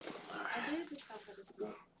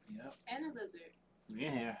Yep. And a lizard.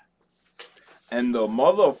 Yeah. And the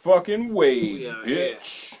motherfucking wave,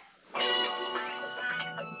 bitch.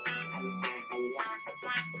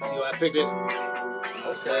 See why I picked it?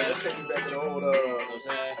 Okay, take me back to the old, You know what I'm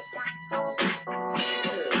saying?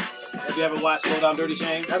 Have you ever watched Slow Down Dirty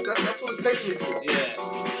Shame? That's what it's taking me to. Yeah.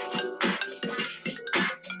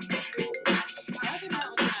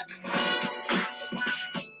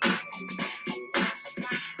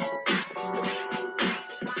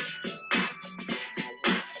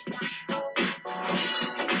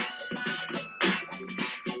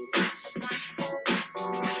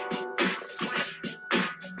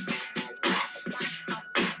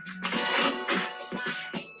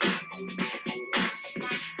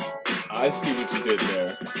 I see what you did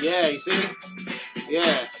there. Yeah, you see?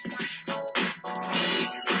 Yeah.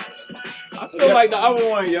 I still like the other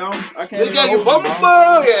one, yo. I can't. Look at you, bumble.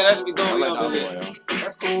 Yeah, that should be I throwing me like the off other of one, it. yo.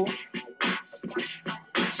 That's cool.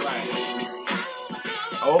 Right.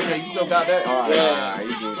 Oh, okay, you still got that? All right, Yeah. all right,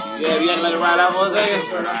 you good, Yeah, we had to let it ride out for a second.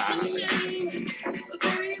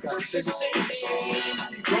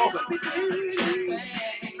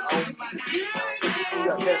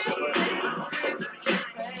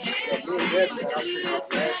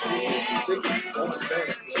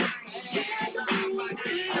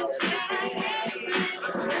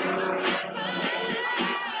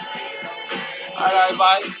 All right,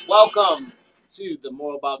 everybody. Welcome to the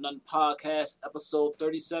More About Nothing podcast, episode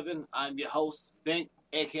 37. I'm your host, Bink,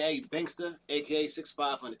 a.k.a. Binkster, a.k.a.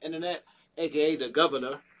 6'5" on the internet, a.k.a. the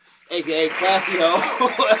governor, a.k.a. Classy Ho.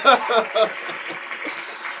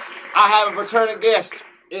 I have a returning guest.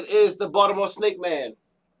 It is the Baltimore Snake Man.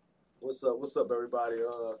 What's up, everybody?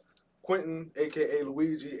 Quentin, a.k.a.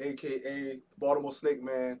 Luigi, a.k.a. Baltimore Snake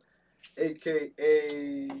Man,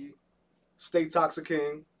 a.k.a. Stay Toxic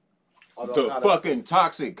King. The fucking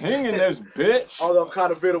toxic king in this bitch. Although I've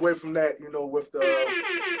kind of veered away from that, with the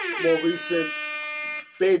more recent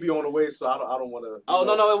baby on the way, so I don't want to. Oh,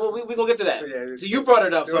 no, we gonna get to that. Yeah, so you brought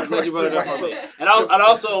it up, so I'm glad you brought it up for me. And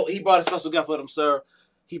also, he brought a special guest with him, sir.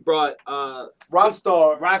 He brought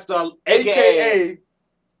Rockstar, a.k.a.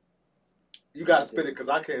 You gotta spit it because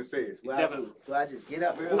I can't say it. Do I just get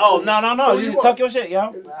up? Oh, no. You talk your shit, yo.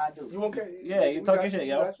 What I do? You okay? Yeah, you talk your shit,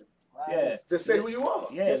 yo. Yeah. Just say who you are.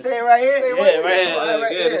 Yeah. Just say it right here.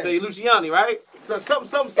 Right here. Say Luciani, right? So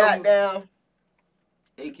something. Goddamn.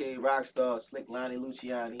 A.K.A. Rockstar, Slick Lonnie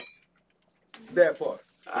Luciani. That part.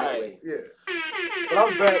 All right. Yeah. But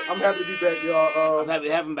I'm back. I'm happy to be back, y'all. I'm happy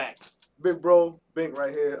to have him back. Big bro, Bink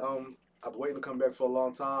right here. I've been waiting to come back for a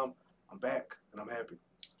long time. I'm back and I'm happy.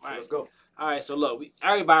 So let's go. All right, so look,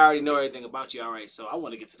 everybody already know everything about you. All right, so I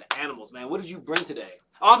want to get to the animals, man. What did you bring today?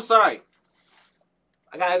 Oh, I'm sorry.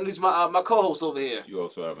 I got to introduce my co-host over here. You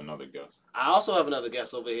also have another guest. I also have another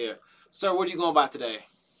guest over here. Sir, what are you going by today?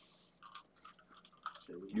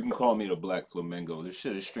 You can call me the Black Flamingo. This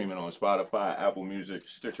shit is streaming on Spotify, Apple Music,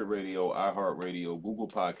 Stitcher Radio, iHeartRadio, Google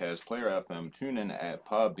Podcasts, Player FM, TuneIn app,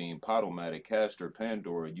 Podbean, Podomatic, Caster,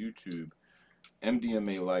 Pandora, YouTube,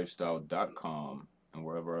 MDMALifestyle.com, and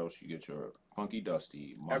wherever else you get your funky,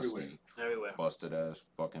 dusty, musty, Everywhere. busted ass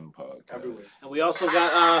fucking podcast. Everywhere. And we also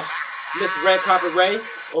got Miss Red Carpet Ray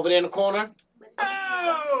over there in the corner.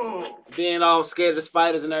 Oh! Being all scared of the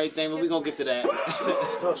spiders and everything, but we're going to get to that.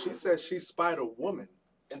 No, she said she's Spider-Woman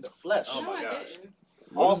in the flesh. Oh, my gosh.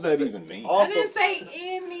 What does that even mean? I didn't say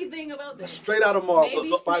anything about that. Straight out of Marvel, Maybe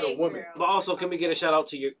Spider-Woman. But also, can we get a shout out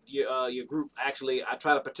to your group? Actually, I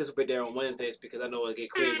try to participate there on Wednesdays because I know it get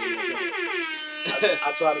crazy.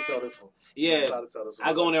 I try to tell this one. Yeah,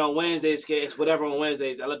 I go in there on Wednesdays. It's whatever on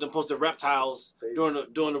Wednesdays. I let them post the reptiles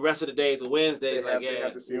during the rest of the days. But Wednesdays, they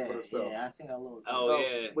have to see it for themselves. Yeah, I seen a little. Oh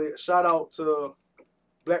yeah. Wait, shout out to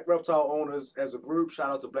Black Reptile Owners as a group. Shout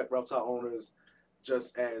out to Black Reptile Owners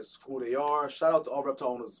just as who they are. Shout out to all reptile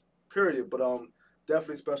owners, period. But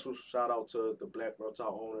definitely special shout out to the Black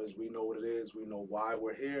Reptile Owners. We know what it is. We know why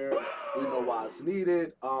we're here. We know why it's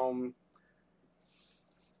needed.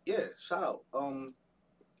 Yeah, shout out.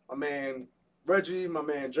 My man Reggie, my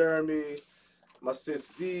man Jeremy, my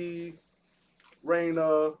sis Z,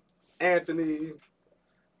 Raina, Anthony.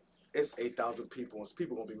 It's 8,000 people, and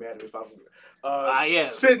people gonna be mad at me if I Yeah.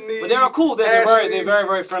 Sydney. But they're cool. They're very,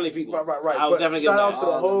 very friendly people. Right. I'll definitely shout get out mad. to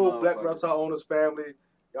the whole Black Reptile Owners family.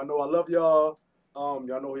 Y'all know I love y'all. Y'all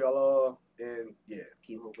know who y'all are, and yeah.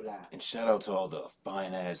 Keep hope alive. And shout out to all the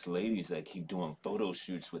fine ass ladies that keep doing photo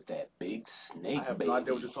shoots with that big snake. I have baby. no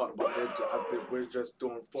idea what you're talking about. We're just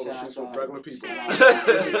doing photo shoots with regular people. Shout out to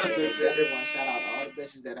all the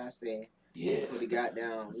bitches that I seen. Yeah. Put the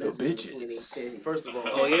goddamn The lizard bitches. between their titties. First of all,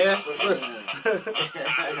 Oh yeah.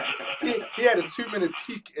 he had a 2-minute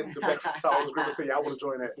peek in the Black Reptile Owners group and said, "Yeah, I want to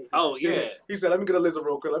join that." Oh yeah. He said, "Let me get a lizard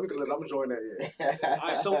real quick. Let me get a lizard. I'm gonna join that." Yeah. All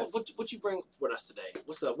right. So what you bring with us today?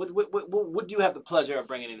 What's up? What do you have the pleasure of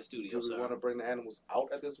bringing in the studio, Do we sir? want to bring the animals out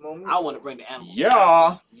at this moment? I want to bring the animals.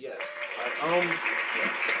 Yeah. Yes.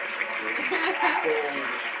 So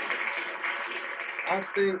I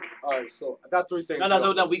think. All right. So I got 3 things.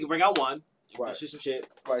 No. We can bring out one. Right. Shoot some shit.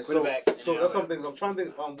 Right. Bring it back. So that's some things. I'm trying to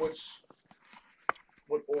think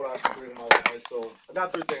what order I should bring them out. All right. So I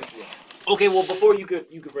got 3 things for you. Okay. Well, before you could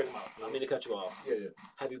bring them out. I don't mean to cut you off. Yeah.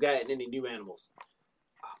 Have you gotten any new animals?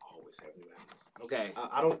 I always have new animals. Okay.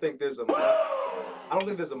 I don't think there's a month. I don't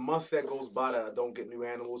think there's a month that goes by that I don't get new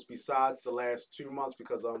animals. Besides the last 2 months,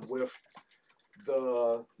 because I'm with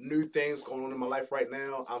the new things going on in my life right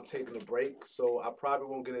now. I'm taking a break, so I probably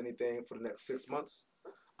won't get anything for the next 6 months.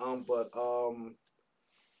 But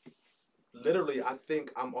literally, I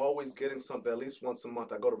think I'm always getting something at least once a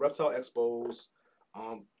month. I go to reptile expos,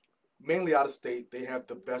 mainly out of state. They have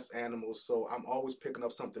the best animals, so I'm always picking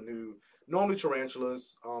up something new. Normally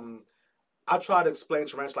tarantulas. I try to explain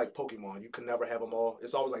tarantula like Pokemon. You can never have them all.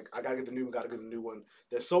 It's always like, I gotta get the new one, gotta get the new one.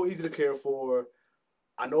 They're so easy to care for.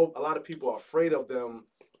 I know a lot of people are afraid of them,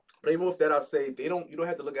 but even with that, I say you don't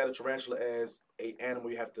have to look at a tarantula as an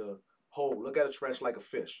animal you have to hold. Look at a tarantula like a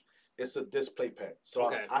fish. It's a display pet. So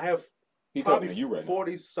Okay. I have He talking probably to you right now.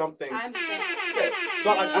 40 something. I understand. So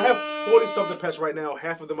I have 40 something pets right now.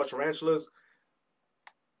 Half of them are tarantulas.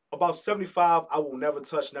 About 75 I will never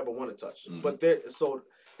touch, never want to touch. Mhm. But so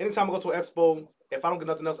anytime I go to an expo, if I don't get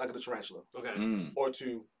nothing else, I get a tarantula Okay. or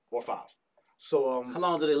 2 or 5. So How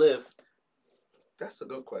long do they live? that's a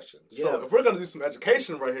good question. Yeah. So if we're gonna do some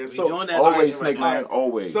education right here, We so doing that Always, right Snake now. Man.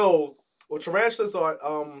 Always. so what tarantulas are,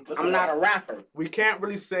 I'm not a rapper. we can't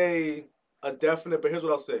really say a definite, but here's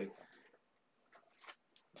what I'll say.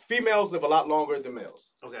 Females live a lot longer than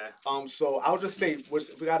males. Okay. So I'll just say we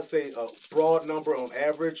gotta say a broad number on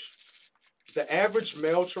average. The average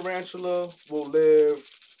male tarantula will live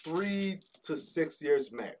 3 to 6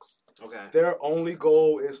 years max. Okay. Their only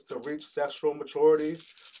goal is to reach sexual maturity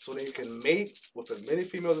so they can mate with as many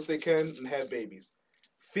females as they can and have babies.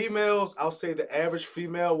 Females, I'll say the average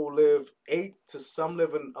female will live 8 to some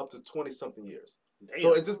living up to 20-something years. Damn.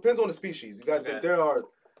 So it depends on the species. You got Okay. there are,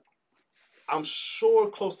 I'm sure,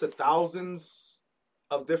 close to thousands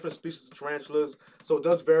of different species of tarantulas. So it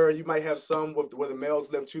does vary. You might have some where the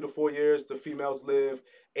males live 2 to 4 years, the females live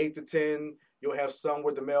 8 to 10. You'll have some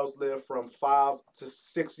where the males live from 5 to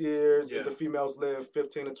 6 years, Yeah. and the females live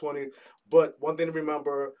 15 to 20. But one thing to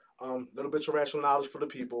remember, little bit of tarantula knowledge for the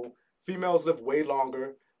people. Females live way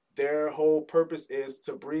longer. Their whole purpose is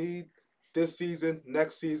to breed this season,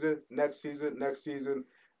 next season, next season, next season.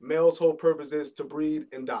 Males' whole purpose is to breed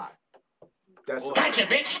and die. That's Gotcha,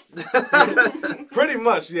 pretty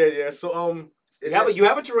much, yeah. So you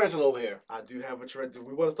have a tarantula over here. I do have a tarantula. Do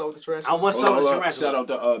we want to start with the tarantula? I want to start with the Hold up. tarantula.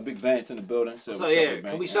 Shout out to Big Vance in the building. So what's up, yeah, Big can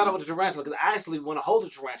Vance? we shout out with the tarantula? Because I actually want to hold the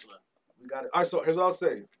tarantula. We got it. All right, so here's what I'll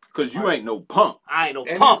say. Cause you ain't no punk. I ain't no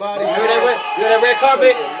Anybody- punk. You hear that red carpet?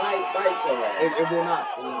 It might bite your ass. It will not.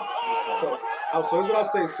 It will not. So here's what I'll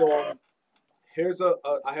say. So here's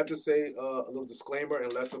I have to say a little disclaimer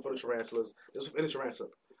and lesson for the tarantulas. This is for any tarantula.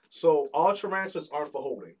 So all tarantulas aren't for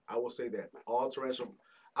holding. I will say that. All tarantulas,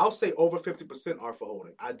 I'll say over 50% are for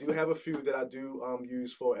holding. I do have a few that I do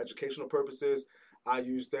use for educational purposes. I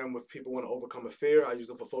use them if people want to overcome a fear. I use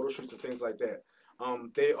them for photo shoots and things like that.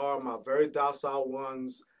 They are my very docile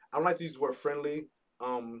ones. I don't like to use the word friendly,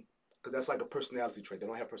 because that's like a personality trait. They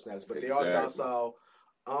don't have personalities, but they are Exactly. docile.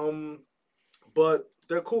 But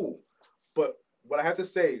they're cool. But what I have to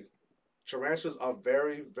say, tarantulas are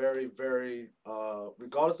very, very, very,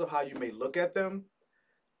 regardless of how you may look at them,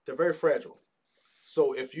 they're very fragile.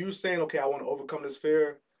 So if you're saying, okay, I want to overcome this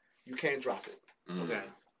fear, you can't drop it. Okay.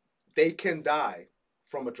 They can die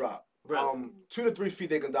from a drop. Really? 2 to 3 feet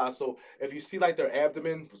they can die. So if you see like their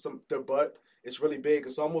abdomen, their butt, it's really big.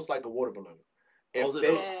 It's almost like a water balloon.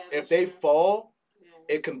 If they fall,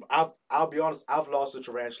 it can. I'll be honest. I've lost a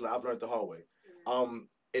tarantula. I've learned the hard way.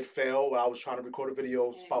 It fell when I was trying to record a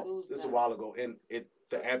video. This a while ago, and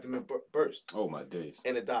the abdomen burst Oh my days.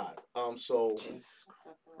 and it died. So Rest in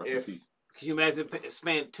if peace. Can you imagine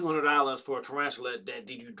spending $200 for a tarantula that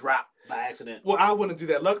did you drop by accident? well, I wouldn't do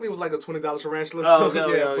that. Luckily, it was like a $20 tarantula. Oh, So,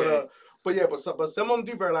 okay, yeah, okay. but some of them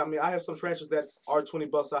do vary. I mean, I have some tarantulas that are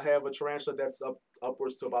 $20. I have a tarantula that's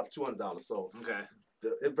upwards to about $200. So Okay.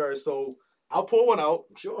 it varies. So I'll pull one out.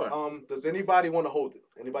 Sure. Does anybody want to hold it?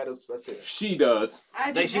 Anybody? That's it. She does.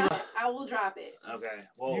 I They do see not. what- I will drop it. Okay.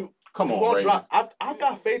 Well, Come You on, won't Raven. drop. I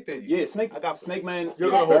got faith in you. Yeah, Snake. I got Snake Man. You're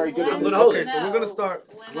You're gonna very hold good it. at I'm gonna it. hold Okay, it. so we're gonna start.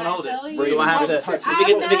 I'm gonna hold it. When So I you gonna have tell to. touch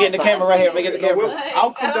it. Let me get the camera right here. Let me get the camera. Like,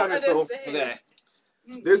 I'll come I down don't here. So understand.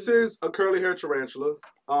 Okay. this is a curly hair tarantula.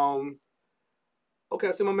 Okay,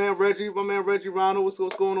 I see my man Reggie Ronald. What's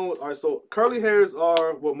going on? All right, so curly hairs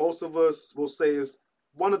are what most of us will say is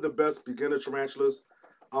one of the best beginner tarantulas.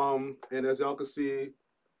 And as y'all can see,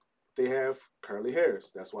 they have curly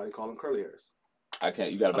hairs. That's why they call them curly hairs. I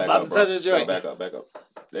can't. You gotta back about up, to bro. touch the You gotta joint. back up.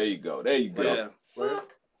 There you go. There you go. Yeah.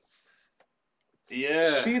 Fuck.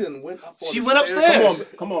 Yeah. She didn't went up. She the went stairs.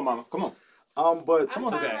 upstairs. Come on, mama. Come on. But I'm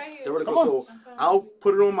on, fine okay. right here. they're really Come good. on. So I'm fine I'll right here.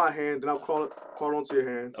 put it on my hand, then I'll crawl onto your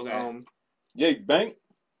hand. Okay. Yeah, Bank.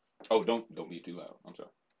 Oh, don't be too loud. I'm sorry.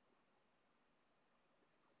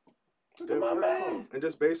 Look at my man. And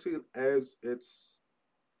just basically as it's,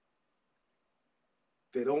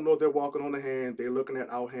 they don't know they're walking on the hand. They're looking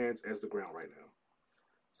at our hands as the ground right now.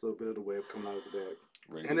 It's a little bit of the web coming out of the bag.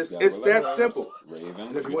 Raven, And you it's gotta that relax. simple. Raven,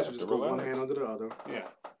 And if you want, you have just to go one relax. hand under the other. Yeah.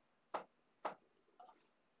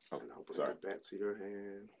 Oh, And I'll bring sorry. it back to your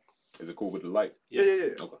hand. Is it cool with the light? Yeah.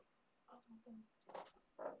 Okay.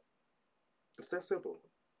 It's that simple.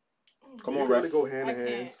 Come They on, really Ray. go hand I in hand.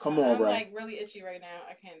 can't. Come on, I'm Ray. like really itchy right now.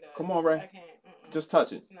 I can't do it. Come on, Ray. I can't. Mm-mm. Just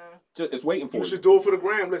touch it. No. It's waiting for You you. should do it for the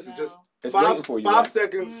gram. Listen, No. just It's five waiting for you. 5 Ray.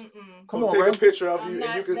 seconds. Mm-mm. Come on, take Ray. a picture of I'm you, not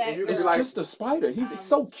and you can that be It's like, just a spider. He's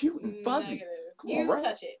so cute and fuzzy. Negative. Come You on, Ray.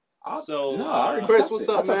 touch it. So, no, I already Chris, touched what's it.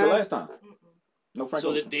 up, I touched man? it last time. Mm-mm. No Frank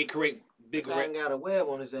So Ocean. they create big Guy red. got a web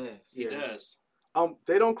on his ass. He Yeah. does.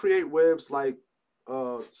 They don't create webs like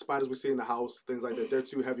spiders we see in the house, things like that. They're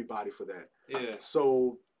too heavy body for that. Yeah.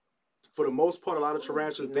 So for the most part, a lot of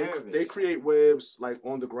tarantulas Ooh, they nervous. create webs like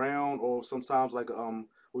on the ground or sometimes like what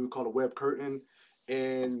we call a web curtain,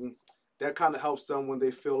 and that kind of helps them when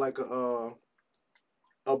they feel like a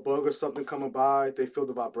bug or something coming by. They feel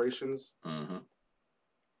the vibrations. Mm-hmm.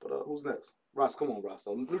 But who's next? Ross, come on, Ross.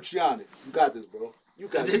 So, Luciani, you got this, bro. You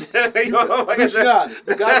I got did this. that. Luciani,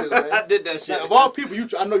 you got this, man. I did that shit. Now, of all people,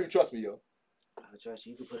 I know you trust me, yo. I trust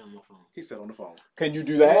you. You can put it on my phone. He said on the phone. Can you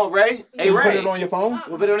do that? Come on, Ray. Hey, Can you Ray. put it on your phone?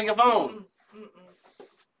 We'll put it on your phone.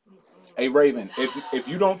 Hey, Raven, if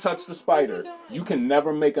you don't touch the spider, you can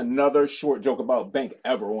never make another short joke about Bank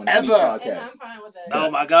ever on any Ever. And podcast. I'm fine with that.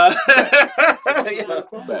 Oh my God.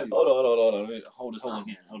 Bet. Hold on. Hold it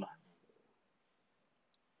again. Hold on.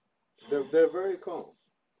 They're very calm.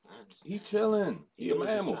 I understand. He chilling. He a You was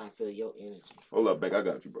just mammal. trying to feel your energy. Hold up, Bank. I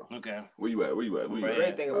got you, bro. Okay. Where you at? The Right.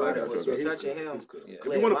 great thing I about got it was you. you He's touching good. him. He's good. Yeah. If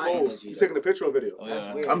you want to My pose, energy, you though. taking a picture or video? Oh, That's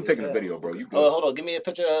yeah. weird. I'm taking a as video, hell. bro. You Oh, good? hold on. Give me a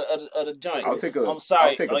picture of the joint. I'll take a. I'm sorry.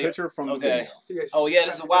 I'll take a Oh, yeah. picture from the Okay. video. Oh yeah,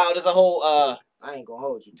 this is wild. There's a whole. I ain't gonna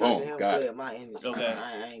hold you. Boom, Touching him got clear my energy. Okay.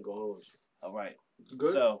 I ain't gonna hold you. All right. You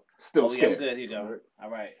good? So. Still Oh yeah, I'm scared. good. Here you go. Alright. All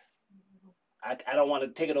right. I don't want to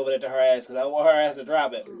take it over there to her ass because I want her ass to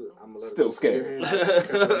drop it. I'm gonna let it Still go from your scared.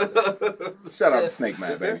 hand. Shout out to Snake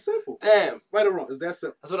Man, It's baby. that simple. Damn. Right or wrong? It's that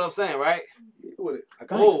simple. That's what I'm saying, right? Yeah, with it. I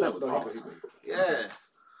Thanks, it. that was No, he good, awesome. he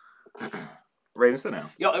good. Yeah. Raven, sit down.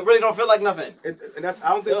 Yo, it really don't feel like nothing. And that's I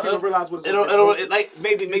don't think people realize what it's It like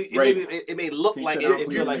maybe Right. it may look He like said it, out it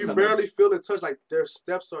for feel you. like you something. barely feel the touch. Like their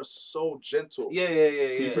steps are so gentle. Yeah.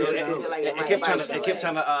 You barely I feel feel it. like It might kept trying bite to your it kept ass.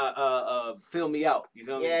 trying to fill me out. You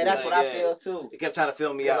feel me? Yeah, that's Like, what I yeah. feel too. It kept trying to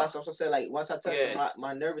fill me Yeah, out. that's what I'm saying. Like once I touch Yeah. it,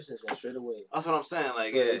 my nervousness went straight away. That's what I'm saying.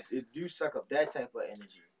 Like So yeah. if you suck up that type of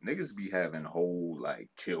energy, Niggas be having whole like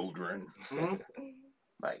children, Mhm.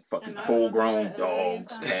 like fucking And I full don't grown know that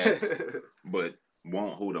dogs, a cats, but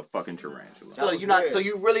won't hold a fucking tarantula. So That was you're not. weird. So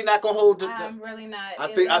you really not gonna hold the. I'm really not. I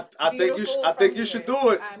It think looks I think you beautiful I think from you should here. do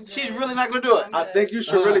it. I'm good. She's really not gonna do it. I'm I good. think you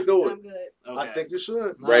should really do it. I'm good. I think you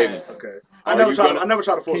should. Raven, Okay. Are I never you try. gonna- I never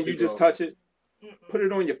try to force can you people. just touch it? Mm-mm. Put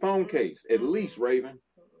it on your phone case, at least, Raven.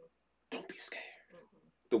 Don't be scared.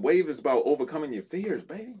 The wave is about overcoming your fears,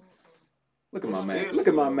 baby. Look at my It's man. weird Look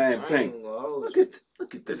at for my you. man I Pink. ain't gonna hold Look you.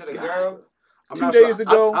 at this Is it a guy. girl? I'm 2 not days sure.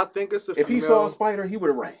 ago, I think it's a If female. he saw a spider, he would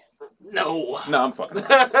have ran. No. No, I'm fucking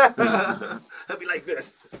around. I'd be like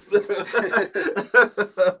this.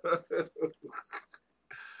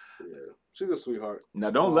 Yeah, she's a sweetheart.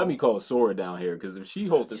 Now, don't let me call Sora down here, because if she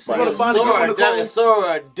holds the You wanna spider, find a girl on the call?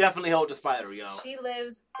 Sora definitely hold the spider, yo. She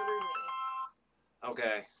lives through me.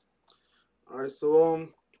 Okay. All right, so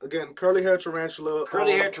again, curly hair tarantula.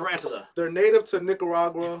 Curly hair tarantula. They're native to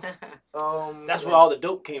Nicaragua. That's where all the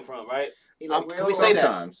dope came from, right? He like, Can where we else? say that?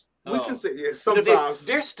 sometimes, we Oh. can say yeah. But Sometimes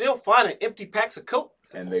they're still finding empty packs of coke.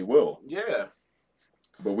 and they will, Yeah.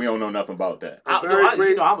 but we don't know nothing about that. a very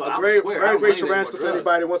great, I'm a a great, swear, I very don't great know anything tarantula about for drugs.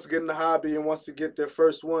 anybody who wants to get in the hobby and wants to get their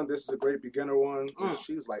first one. This is a great beginner one. Mm.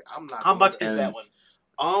 She's like, I'm not. How gonna- much is And- that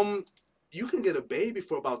one? You can get a baby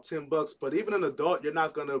for about $10, but even an adult, you're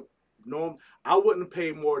not gonna I wouldn't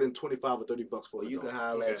pay more than $25 or $30 for Well, it. you can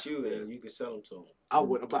holler at you and you can sell them to them. I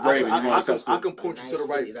wouldn't, but Raven, you I want can something? point you to the Nice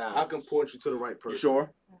right. $50. I can point you to the right You person.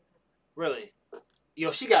 sure? Really? Yo,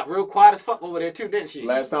 she got real quiet as fuck over there too, didn't she?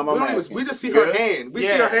 Last time We, I'm don't even, asking. we just see You her good? hand. We see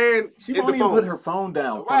Yeah. her hand She in won't the even phone. put her phone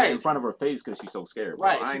down Right. in front of her face because she's so scared. Bro.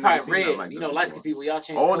 Right, I she ain't never probably seen nothing red. like You this know, light before. skinned people, y'all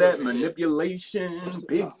change All colors that and shit. manipulation,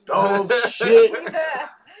 big dog shit.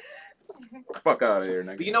 Fuck out of here,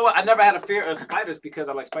 nigga. But you know what? I never had a fear of spiders because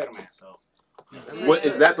I like Spider-Man. So What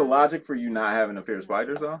is that the logic for you not having a fear of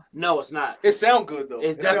spiders though? no, it's not. It sound good though.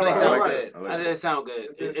 It definitely sound sound good. good. I like I it. did sound good.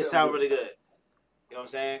 It It sound sound good. really good. You know what I'm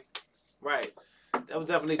saying? Right. That was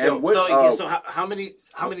definitely And dope. what, So how many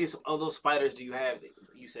of those spiders do you have?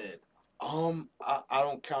 You said, I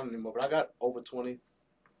don't count anymore, but I got over 20.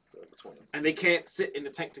 Over 20. and they can't sit in the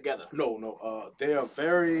tank together. No. They are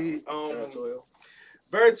very Territorial.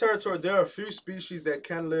 very territorial. There are a few species that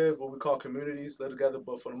can live what we call communities, live together,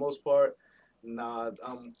 but for the most part, nah.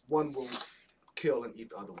 One will kill and eat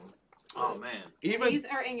the other one. Oh man. Even These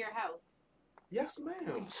are in your house. yes,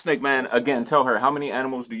 ma'am. Snake Man, again, tell her how many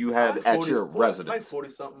animals do you have Like at 40 your residence? Like 40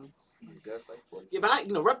 something. I guess like 40. Yeah,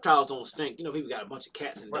 but reptiles don't stink. You know, people got a bunch of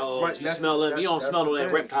cats and Right, dogs. right, You that's- smell them. that's- You don't that's smell the no damn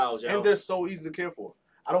thing. reptiles, yo. And they're so easy to care for.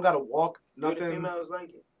 I don't gotta walk Do the nothing. females like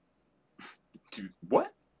it? Dude,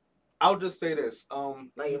 what? I'll just say this.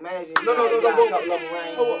 Like imagine. No, you got a couple of them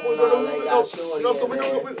around you, y'all shorty no, so and we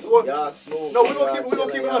then gonna y'all smooth. no, we and gonna y'all keep it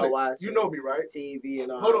chilling, y'all 100. watching You know me, right? TV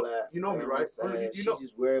and all Hold on. that. You know me, right? what I'm saying? You She know-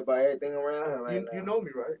 just worried about everything around her right now. You know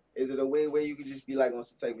me, right? Is it a way where you could just be like on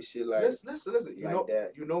some type of shit like? Listen. You like know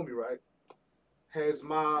that. You know me, right? Has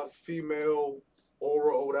my female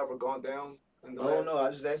aura or whatever gone down? In the I don't last- know.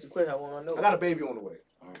 I just asked a question. I want to know. I got a baby on the way.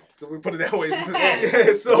 So we put it that way.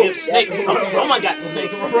 Yeah. so Yeah, snake. Someone got the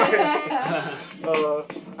snake. Right.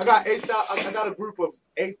 I got 8,000. I got a group of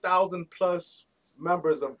 8,000 plus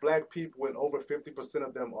members of black people, and over 50%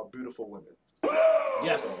 of them are beautiful women.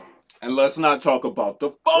 Yes. And let's not talk about the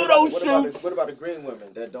What photo about shoots. what about the green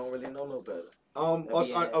women that don't really know no better? I'll be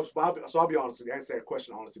honest with you. I answer that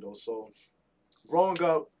question honestly though. So, growing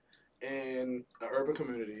up in an urban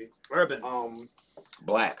community, Urban.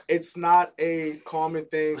 Black. it's not a common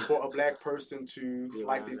thing for a black person to Yeah,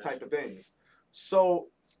 like right, these right. type of things. So,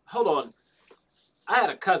 Hold on. I had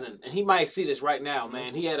a cousin, and he might see this right now,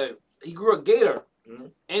 man. He grew a gator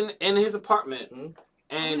Mhm. in his apartment, Mhm.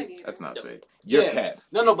 and That's not safe. Your Yeah. cat.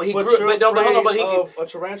 no, but he but grew. you're But no, but hold on, but afraid he of a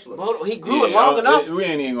tarantula. but hold on, he grew it long enough We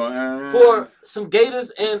ain't even going. for some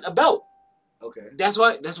gators and a belt. Okay. That's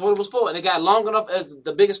what it was for, and it got long enough as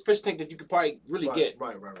the biggest fish tank that you could probably really get.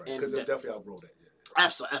 Right. And Because it that- definitely outgrow that. Yeah.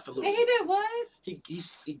 Absolutely. And he did what?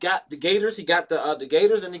 He got the gators. He got the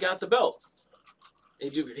gators, and he got the belt.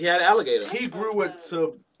 He had an alligator. He grew it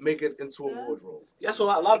to make it into a wardrobe. That's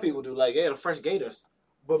what a lot of people do. Like, yeah, the fresh gators.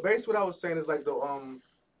 But basically, what I was saying is like the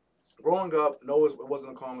growing up, no, it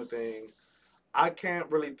wasn't a common thing. I can't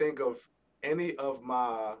really think of any of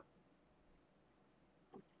my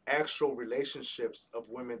actual relationships of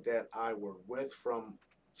women that I were with from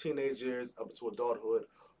teenage years up to adulthood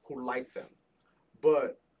who liked them.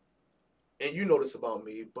 But, and you know this about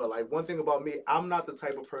me, but like one thing about me, I'm not the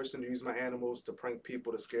type of person to use my animals to prank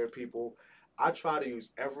people, to scare people. I try to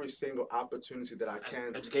use every single opportunity that I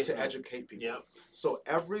can to Educational. educate people. Yep. So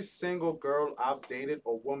every single girl I've dated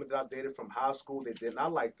or woman that I've dated from high school, they did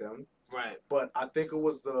not like them. Right. But I think it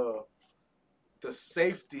was the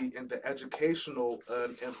safety and the educational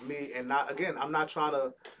in me, and not again. I'm not trying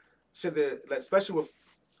to sit there, like, especially with.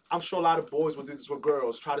 I'm sure a lot of boys would do this with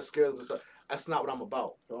girls, try to scare them. That's not what I'm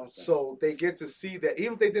about. So they get to see that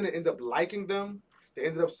even if they didn't end up liking them, they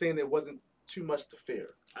ended up saying it wasn't too much to fear.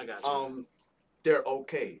 I got you. They're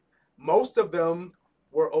okay. Most of them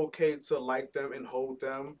were okay to like them and hold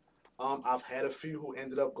them. I've had a few who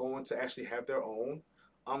ended up going to actually have their own.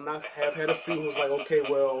 Have had a few who was like, okay,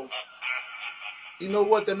 well, you know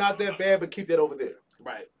what? They're not that bad, but keep that over there.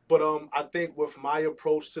 Right. But I think with my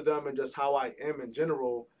approach to them and just how I am in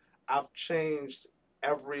general, I've changed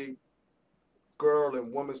every girl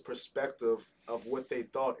and woman's perspective of what they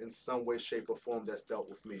thought in some way, shape, or form that's dealt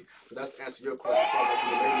with me. So that's to answer your question. Like,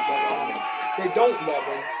 the ladies love them. They don't love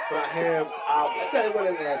them, but I tell you what,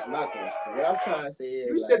 let me ask my question. What I'm trying to say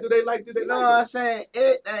is, You said, do they like No, them? I'm saying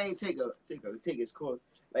it ain't take its course.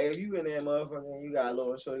 Like if you in there, motherfucker, and you got a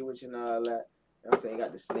little shorty with you and all that. You know what I'm saying? You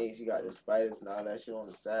got the snakes, you got the spiders and all that shit on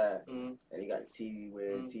the side. Mm. And you got the TV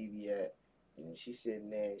where the TV at. And she's sitting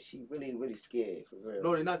there, she really, really scared, for real.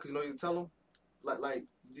 No, they're not, because you know you tell them? Like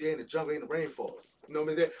they in the jungle, in the rainforest. You know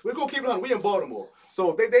what I mean? We're going to keep it on. We in Baltimore.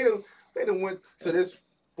 So they done went to this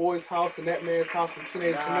boy's house and that man's house from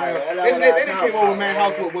Teenage Nah, Chanel. that Then what they I came talking over about,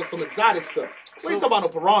 man's man. house with some exotic stuff. We ain't talking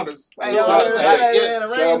about no piranhas. Right, So, y'all so, was hey, right yes, in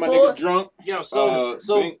the Shout out my nigga rainforest. Drunk. Yo,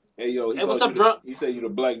 so Bink. Hey, yo. Hey, what's up, Drunk? He said you the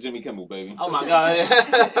black Jimmy Kimmel, baby. Oh my God!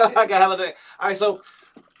 I got hella thing. All right, so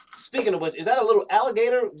speaking of which, is that a little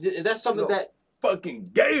alligator? Is that something No. that Fucking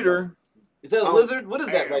gator. is that a lizard? What is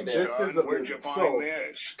that right there? This is a lizard. So,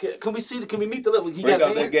 Can we see? Can we meet the little? He Break got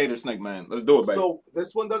out a name? that gator snake, man. Let's do it, baby. so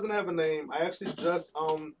this one doesn't have a name. I actually just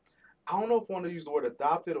I don't know if I want to use the word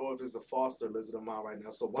adopted or if it's a foster lizard of mine right now.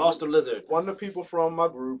 So Foster lizard. one of the people from my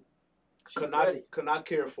group She could ready. not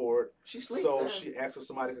care for it. She sleep. So man. she asked if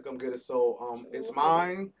somebody could come get it. So it's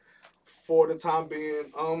mine for the time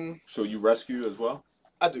being. So you rescue as well?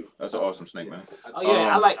 I do. That's an awesome snake, man. Oh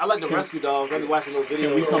yeah, I like the can- rescue dogs. I've been watching those videos.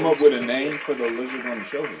 Can we come up with a name for the lizard on the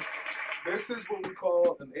shoulder? This is what we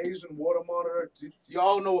call an Asian water monitor. Do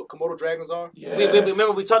y'all know what Komodo dragons are? Yeah.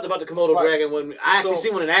 Remember we talked about the Komodo Right. dragon when I actually So-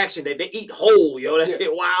 seen one in action. They eat whole, yo. That Yeah.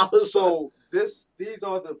 wow. So these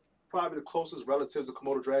are probably the closest relatives of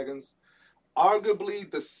Komodo dragons.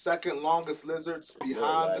 Arguably the second longest lizards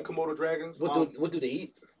behind the Komodo dragons. What do they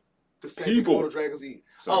eat? The same People. Komodo dragons eat.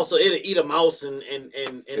 Oh, so it'll eat a mouse and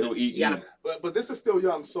It'll eat you gotta- you. But this is still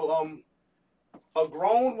young. So a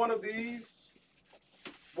grown one of these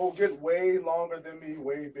will get way longer than me,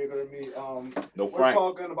 way bigger than me. No We're Frank.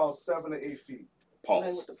 talking about 7 to 8 feet. Like,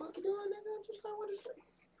 Pause. what the fuck you doing, nigga? I'm just like, what is it?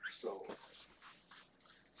 So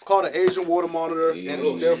it's called an Asian water monitor, Yeah.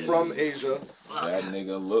 and they're from Asia. That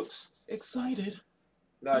nigga looks excited.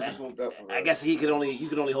 No, I just woke up. For I guess you could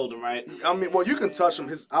only hold him, right? I mean, well, you can touch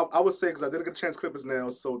him. I would say because I didn't get a chance to clip his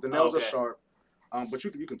nails, so the nails Okay. are sharp. But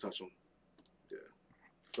you can touch him. Yeah,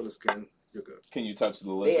 feel the skin. You're good. Can you touch the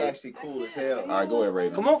They lizard? actually cool as hell. All right, go ahead,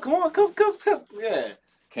 Raven. Come on, come. Yeah.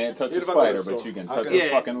 Can't touch a If I spider, go, but so you can I touch can- a Yeah.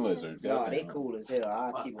 fucking lizard. Nah, they Goddamn. cool as hell.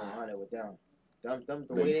 I keep on hunting with them. Them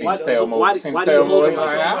the They way seem they Why- to do tail it. mo- why- seem why to do you tail hold mo- it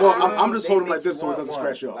like that? Well, I'm just They holding make like this so you it doesn't want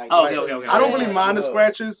scratch you one. up. Oh, Like, okay. I don't really Yeah. mind the Love.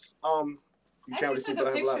 scratches. You I can't really actually see, took but I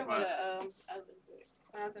a have a picture lot. with a lizard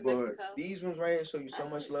when I was in But Mexico. These ones right here show you so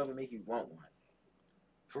much love and make you want one.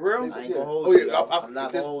 For real? I ain't gonna hold Oh you. yeah, I'm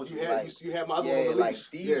not gonna hold you. You have my other Yeah, one on the like leash.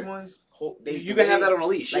 these Yeah. ones, You can have that on a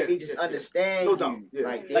leash. Like they just understand No you. doubt, yeah.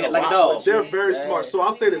 Like, Like a they'll dog. watch They're you. very Yeah. smart. So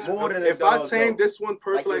I'll say this: More than a if I dog, tame though. this one Like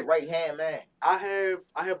perfectly, your right hand man. I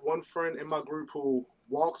have one friend in my group who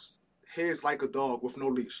walks his like a dog with no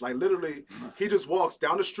leash. Like literally, he just walks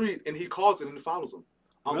down the street and he calls it and it follows him.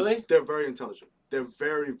 Really? They're very intelligent. They're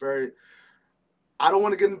very, very. I don't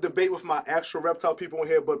want to get in a debate with my actual reptile people in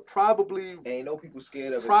here, but probably Ain't no people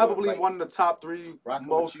scared of it. probably so, like, one of the top 3 rocking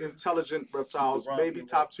most with you. intelligent reptiles. Around Maybe you,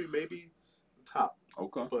 top 2, maybe top,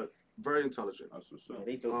 Okay. but very intelligent. That's what's Yeah, up.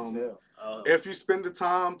 they dope Um, as hell. If you spend the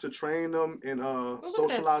time to train them and Look at that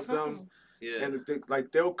socialize turtle. them, Yeah. and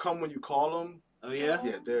like they'll come when you call them. Oh yeah.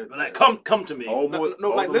 Yeah, they're Like come to me. All No, more,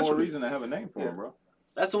 no, all like the more literally. reason to have a name for him, bro.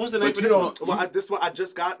 That's what's the name But for you this one? don't- Well, this one I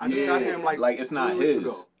just got him like it's not 3 weeks his.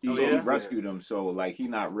 ago. He, Oh, he yeah? rescued him, so like he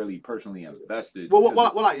not really personally invested. Well, to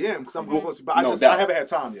well, I am because I'm going to, but No I doubt. haven't had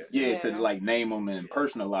time yet. yeah, to Yeah. like name him and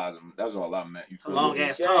personalize him. That's all I meant. You feel Long me?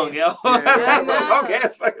 ass Yeah. tongue, yo. Yeah. That's long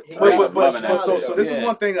ass fucking He tongue. got- But Loving that so shit. this is Yeah.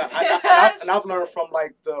 one thing I've learned from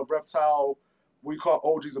like the reptile we call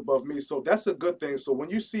OGs above me. So that's a good thing. So when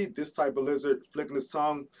you see this type of lizard flicking his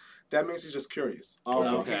tongue, that means he's just curious.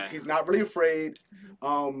 Okay. He's not really afraid.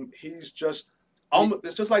 He's just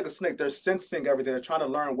it's just like a snake. They're sensing everything. They're trying to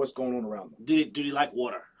learn what's going on around them. Do they like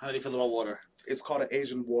water? How do they feel about water? It's called an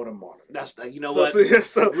Asian water monitor. That's you know So- what?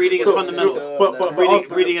 so- Reading is so- fundamental. But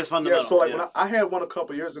Reading is fundamental. Yeah, so like when I had one a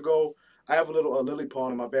couple years ago, I have a little lily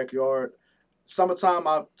pond in my backyard. Summertime,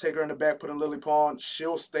 I take her in the back, put her in a lily pond.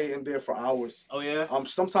 She'll stay in there for hours. Oh yeah.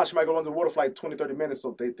 Sometimes she might go under the water for like 20, 30 minutes.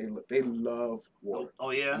 So they love water.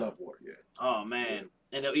 Oh yeah. Love water, yeah. Oh man.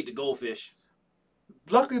 And they'll eat the goldfish.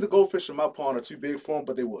 Luckily, the goldfish in my pond are too big for them,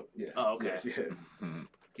 but they would. Yeah. Oh, okay. Yeah. Mhm.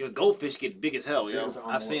 Your goldfish get big as hell, Yeah, yo. it's on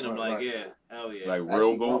I've seen them right, like right. yeah. Hell yeah. Like I real actually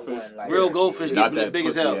want goldfish. one, like- Real goldfish Not get that big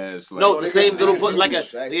as pussy hell. ass, like, No, the same little Huge. like I a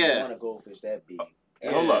actually yeah. want a goldfish that big.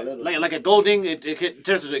 Hold up. little. Like a golding, it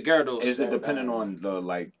turns into Gyarados. Is it dependent on the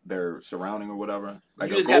like their surrounding or whatever? Like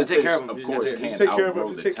You a just gotta take goldfish, care of 'em. Of You just gotta course, take- If you can't take care of them, outgrow if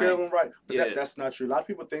you the take care of tank. them right. But Yeah. that's not true. A lot of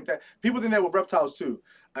people think that. People think that with reptiles too.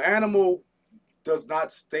 An animal does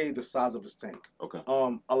not stay the size of its tank. Okay.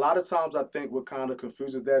 A lot of times I think what kind of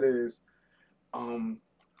confuses that is,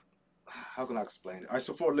 how can I explain it? All right,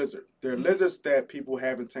 so for a lizard, there are lizards that people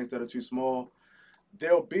have in tanks that are too small.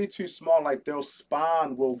 They'll be too small, like their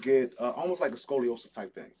spine will get almost like a scoliosis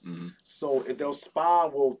type thing. hmm So their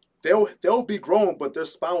spine will, they'll be grown, but their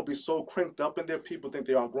spine will be so crinked up in there, people think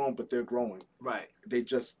they are grown, but they're growing. Right. They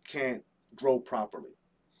just can't grow properly.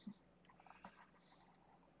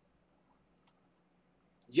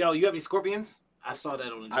 Yo, you have any scorpions? I saw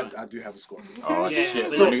that on the joint. I do have a scorpion. Oh Yeah.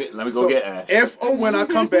 shit! So- let me go get Ash. If or when I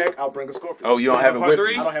come back, I'll bring a scorpion. Oh, you don't have it Part with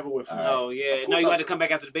three? you? I don't have it with me. Oh yeah. Of No, course you I got to do. come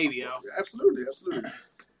back after the baby, yo. Absolutely.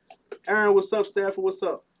 Aaron, what's up? Stafford, what's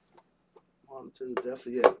up? 1, 2,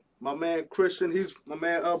 definitely, yeah. My man Christian, he's my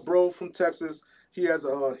man, bro from Texas. He has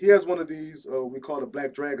one of these. We call the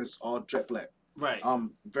Black Dragons, all jet black. Right.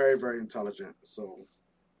 Very, very intelligent. So,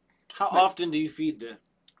 How often do you feed the?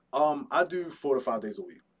 I do 4 to 5 days a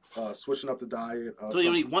week. Switching up the diet. So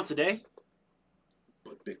you eat once a day?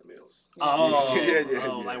 but big meals. Oh, Yeah.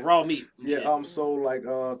 like raw meat. and shit. Yeah. So like,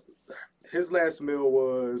 his last meal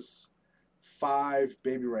was 5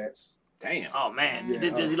 baby rats. Damn. Oh man. Yeah,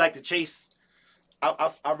 Does he like to chase?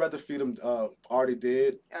 I'd rather feed him already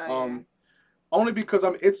dead. Oh, yeah. Only because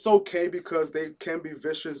it's okay because they can be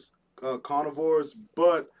vicious carnivores,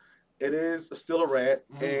 but it is still a rat,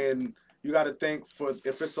 and you got to think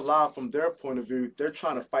if it's alive from their point of view, they're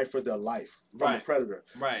trying to fight for their life from a predator.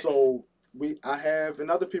 Right. So I have, and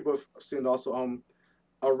other people have seen also,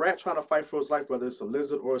 a rat trying to fight for its life, whether it's a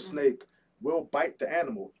lizard or a snake, will bite the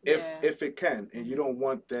animal if it can, and you don't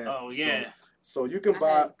want that. Oh yeah. So you can I buy.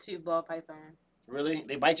 had 2 ball pythons. Really?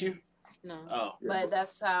 They bite you? No. Oh. But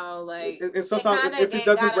that's how, like, And sometimes kinda if it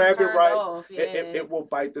doesn't grab it right, yeah. it will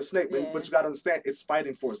bite the snake. Yeah. But you got to understand, it's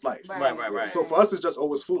fighting for its life. Right. So for us, it's just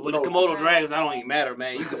always food. With the Komodo dragons, I don't even matter,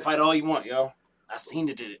 man. You can fight all you want, yo. I seen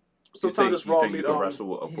it did it. Sometimes it's raw you meat. can wrestle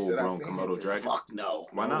with a He said, full-grown "I seen Komodo it." dragon? Fuck no.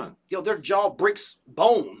 Why not? Yo, their jaw breaks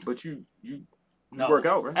bone. But you No. work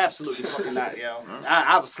out, right? Absolutely fucking not, yo.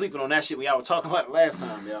 I was sleeping on that shit when y'all were talking about it last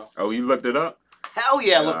time, yo. Oh, you looked it up? Hell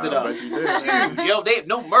yeah, I looked it I up. bet you did. Dude, yo, they have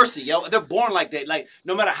no mercy, yo. They're born like that. Like,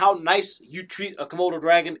 no matter how nice you treat a Komodo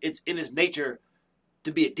dragon, it's in its nature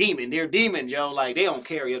to be a demon. They're demons, yo. Like, they don't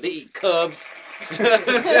care, yo. They eat cubs. They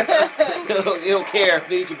don't care.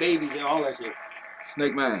 They eat your babies and all that shit.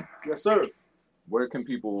 Snake Man, Yes, sir. where can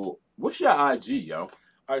people... What's your IG, yo? All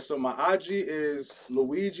right, so my IG is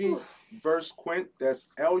Luigi verse Quint. That's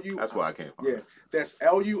LU. That's why I can't find Yeah, it. that's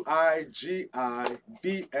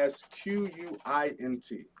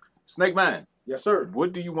LUIGIVSQUINT. Snake Man, Yes, sir.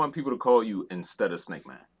 what do you want people to call you instead of Snake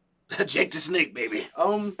Man? Jake the Snake, baby.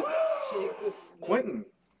 Quentin.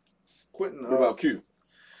 What about Q?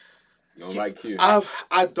 You don't like Q? I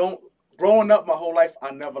don't. Growing up my whole life,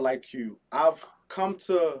 I never liked Q. I've come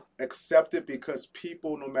to accept it because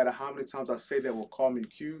people, no matter how many times I say that, will call me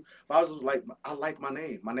Q. But I was like, I like my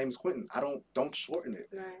name. My name is Quentin. I don't shorten it.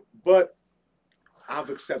 Right. But I've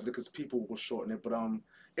accepted it because people will shorten it. But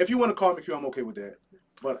if you want to call me Q, I'm okay with that.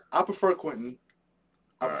 But I prefer Quentin.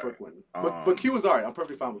 Quentin. But Q is alright. I'm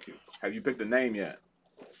perfectly fine with Q. Have you picked a name yet?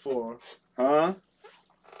 For Huh?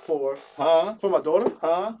 my daughter?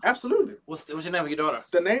 Huh? Absolutely. What's your name of your daughter?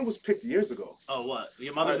 The name was picked years ago. Oh, what?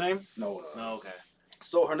 Your mother's name? No. Oh, okay.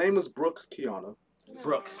 So her name is Brooke Kiana.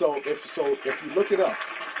 Brooke. So if you look it up,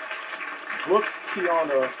 Brooke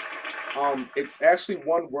Kiana, it's actually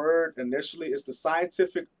one word initially. It's the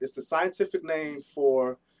scientific name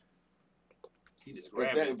for. He just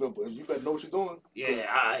grabbed it. You better know what you're doing. Yeah,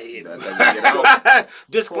 I That doesn't get out.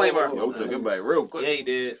 Disclaimer. Yo, took it back real quick. Yeah, he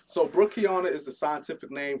did. So Brooke Kiana is the scientific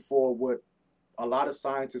name for what a lot of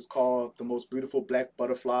scientists call the most beautiful black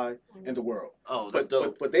butterfly in the world. Oh, that's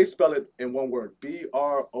dope. But they spell it in one word: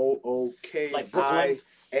 BROOKIANA. Like Brooklyn?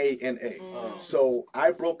 So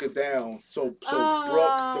I broke it down. So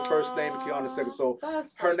Brooke, the first name, Kiana the second. So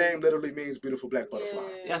her name literally means beautiful black butterfly.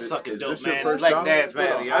 That's fucking Is dope, this your man. first Black child? dad's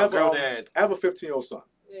man, yo. Girl dad. I have a 15-year-old son.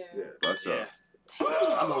 Yeah. Yeah. What's Yeah. up?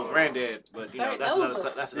 I'm a whole granddad, but you know that's Start another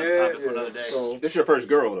over. that's another topic for another day. So This your first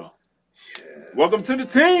girl, though. Welcome to the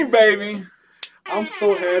team, baby. I'm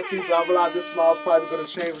so happy. Blah blah. This smile's probably gonna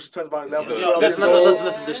change when she turns about 11, 12 years Listen, old.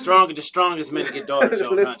 listen. The strongest men get daughters. Yo,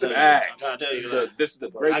 I'm trying to tell you. This is the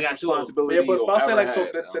greatest I got two of them. responsibility. Yeah, but you'll I say ever like so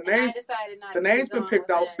have, the yo. names decided not the to name's keep been going picked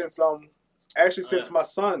with out that. since my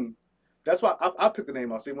son. That's why I picked the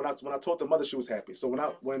name out. See, when I told the mother, she was happy. So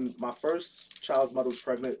when my first child's mother was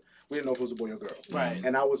pregnant, we didn't know if it was a boy or girl. Right.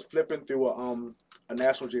 And I was flipping through a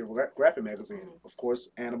National Geographic magazine. Of course,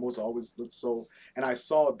 animals always look so. And I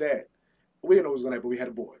saw that we didn't know it was gonna happen. But we had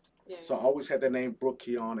a boy. Yeah. So I always had that name Brooke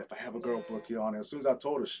Kiana. If I have a girl, Brooke Kiana. As soon as I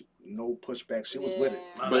told her, no pushback. She was with it.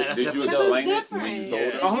 Oh, man, But that's did you definitely Because dope. explain it's it when you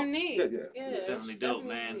different. told her? It's unique. Yeah. Definitely dope,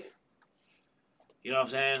 man. You know what I'm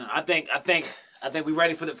saying? I think we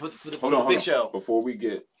ready for the Hold on. big show. Before we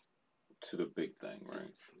get to the big thing, right?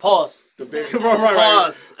 Pause. The big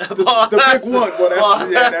Pause. The big one. Well,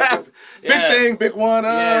 that's the big thing, big one.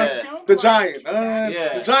 The giant.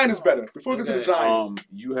 The giant is better. Before we get to the giant.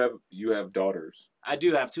 You have daughters. I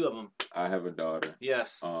do have two of them. I have a daughter.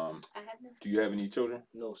 Yes. Do you have any children?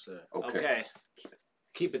 No, sir. Okay. Okay.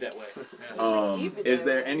 Keep it that way. Yeah. Keep it Is that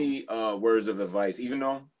there way. any words of advice, even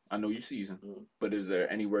though I know you seasoned, but is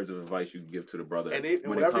there any words of advice you can give to the brother And when it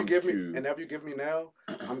whatever you comes give to? me, and whatever you give me now,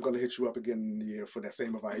 I'm gonna hit you up again in a year for that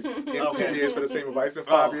same advice. In Okay. 10 years for the same advice. In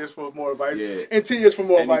 5 Oh. years for more advice. Yeah. In 10 years for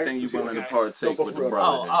more advice. Anything you willing to Okay. partake No, with for the real.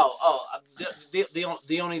 brother?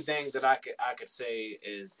 The only thing that I could say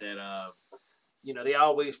is that they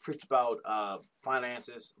always preach about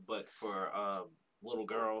finances, but for little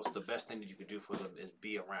girls, the best thing that you can do for them is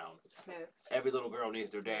be around. Yes. Every little girl needs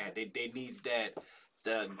their dad. They needs that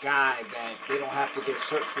the guy that they don't have to go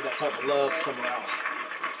search for that type of love somewhere else.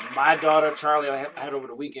 My daughter Charlie, I had over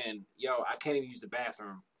the weekend. I can't even use the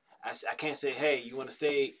bathroom. I can't say, hey, you want to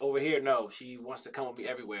stay over here? No, she wants to come with me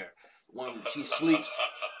everywhere. When she sleeps,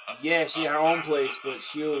 yeah, she had her own place, but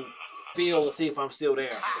she'll feel to see if I'm still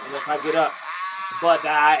there. And if I get up. But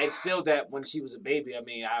I instilled that when she was a baby. I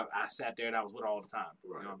mean, I sat there and I was with her all the time.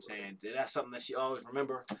 You know what I'm saying? That's something that she always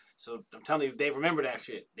remember. So I'm telling you, they remember that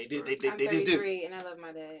shit. They do. They I'm just do. 33 and I love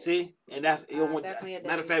my dad. See? And that's definitely a matter of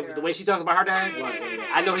daddy's fact, girl. the way she talks about her dad, Right.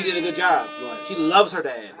 I know he did a good job. Right. She loves her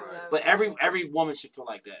dad. I love But him. every woman should feel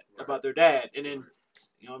like that about their dad. And then,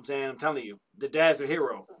 you know what I'm saying? I'm telling you, the dad's a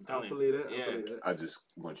hero. I'm I telling you. believe that. Yeah. I believe that. I just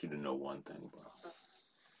want you to know one thing, bro.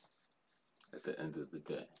 At the end of the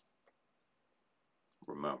day,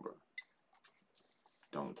 remember,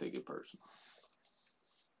 don't take it personal.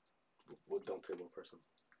 Well, don't take one person.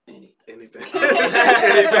 Anything. Anything.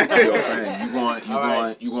 Yo,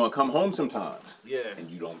 man, you gonna come home sometimes, Yeah. and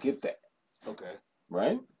you don't get that, Okay.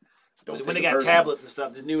 right? Don't When they take it got personal. tablets and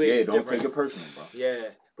stuff, the new age Yeah, is don't different. take it personal, bro. Yeah,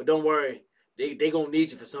 but don't worry, they gonna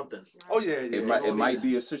need you for something. Oh yeah, yeah. It might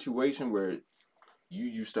be a situation where you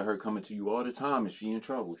used to her coming to you all the time, and she in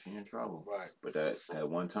trouble. Right. But that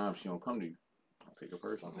one time she don't come to you, don't take it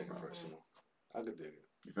personal. Don't take it bro. personal. I could dig it.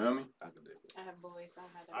 You feel me? I could dig it. I have boys. I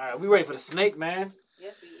don't have that. All right, we ready for the snake, man.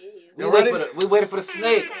 Yes, he is. We You waiting ready? for the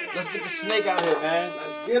snake. Let's get the snake out here, man.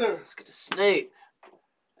 Let's get her. Let's get the snake.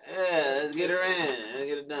 Yeah, let's get her in. Let's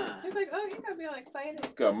get it done. He's like, oh, you gotta be all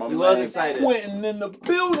excited. Got my He man was excited. Quentin in the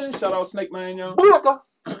building. Shout out Snake Man, yo.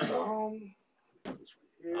 Oh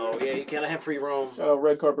yeah, you can't let him free roam. Shout out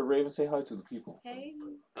Red Carpet Raven. Say hi to the people. Hey.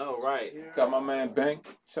 Oh right, Got my man Bink.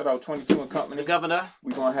 Shout out 22 and the Company. governor.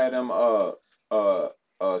 We gonna have them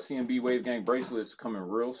CMB Wave Gang bracelets coming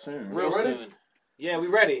real soon. Real ready? soon. Yeah, we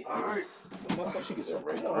ready. All right. She gets some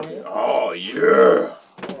red carpet. Oh yeah.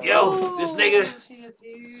 Yo, this nigga. She is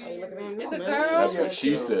huge. Hey, look at him, It's a man. girl. That's what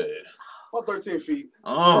she said. About 13 feet.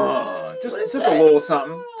 Just a little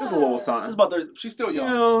something. Just a little It's something. about 30. She's still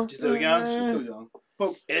young. Yeah. She's still young? She's still young.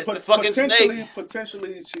 But It's the fucking snake.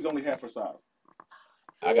 Potentially, she's only half her size.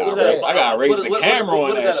 I What gotta is that? raise What- the what- camera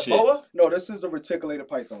what on is that a shit. boa? No, this is a reticulated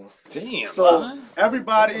python. Damn. So son.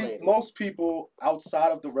 everybody, Reticulated. most people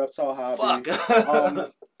outside of the reptile hobby,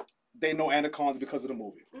 Fuck. they know anacondas because of the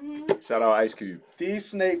movie. Mm-hmm. Shout out Ice Cube. These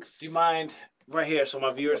snakes. Do you mind right here so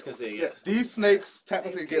my viewers can see? Yeah, these snakes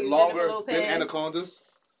technically get Excuse me, longer little than pass. anacondas.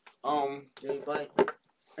 They bite.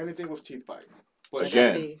 Anything with teeth bite. But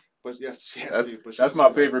Again. but yes, she has That's teeth. But that's she's my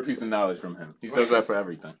still- favorite piece of knowledge from him. He says that for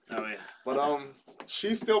everything. Oh yeah. But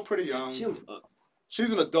she's still pretty young. She,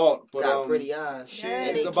 She's an adult, but Got pretty eyes. she's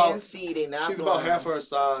And they about- can see. They not she's about blind. half her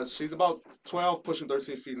size. She's about 12, pushing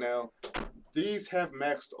 13 feet now. These have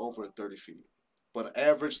maxed over 30 feet, but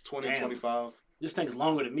average 20, Damn. 25. this thing is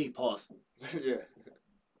longer than me. Pause. Yeah,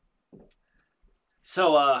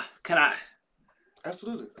 So can I?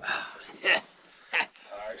 absolutely. Yeah.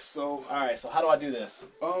 All right, so All right. So how do I do this?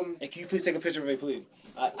 um, Hey, can you please take a picture of me, please?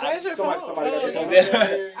 Where's your somebody- phone? somebody got Oh, your yeah.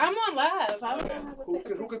 phone? I'm on live. I don't know how to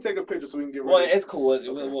take who can take a picture so we can get Well, ready? it's cool.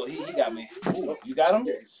 Well, he got me. Ooh, you got him?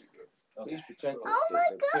 Yeah, she's good. Okay. He's protected. Oh my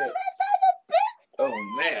god. Oh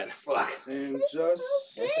man, fuck. And just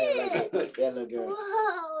That little girl.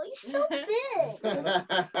 Whoa, he's so big. They're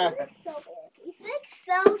He's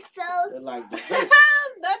like so. like dessert.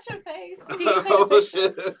 That's your face. Oh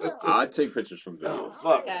shit. I take pictures from Oh video.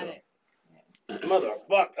 fuck. Got it.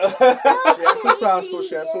 Motherfucker. She has some size, so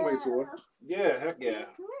she has some weight to her. Yeah, heck yeah.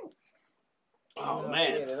 Oh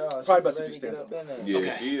man. Probably best if you stand up. Yeah,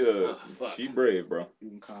 Okay. Fuck. she brave, bro. You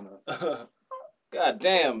can kind of. God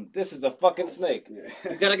damn, this is a fucking snake. Yeah.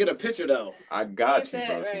 You gotta get a picture though. I got Get you, that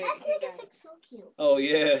bro. right. I think it's like so cute. Oh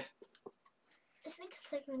yeah. I think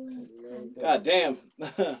it's like really nice. God damn.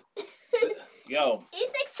 Yo, He's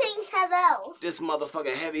like saying hello. this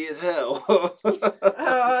motherfucker heavy as hell. Oh,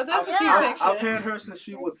 that's a cute picture. I've had her since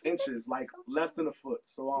she was inches, like less than a foot.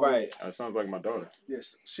 So Right. That sounds like my daughter.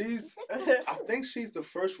 Yes, I think she's the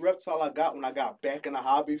first reptile I got when I got back in the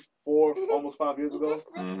hobby almost 5 years ago.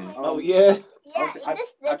 Mhm. Oh yeah. Yeah,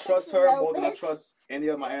 I trust her more than I trust any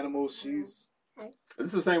of my animals. She's This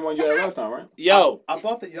is the same one you had last time, right? Yo. I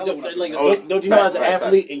bought the yellow one. Don't you know as an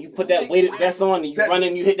athlete and you put that weighted vest on and you run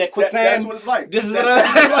and you hit that quicksand? That's what it's like. This is what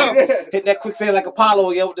I hit that quicksand like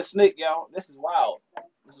Apollo, yo, with the snake, yo. This is wild.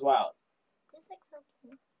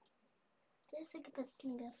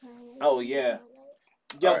 Oh, yeah.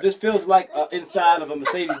 Yo, this feels like inside of a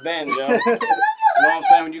Mercedes Benz, yo. You know what I'm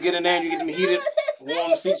saying? When you get in there and you get them heated,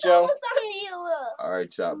 warm seats, yo. All right,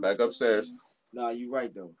 Chop. Back upstairs. Nah, you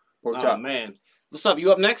right though. Poor Oh, Chop. man. What's up?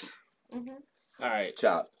 You up next? Mm-hmm. All right.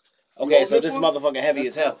 Chop. Okay, so this one? motherfucker heavy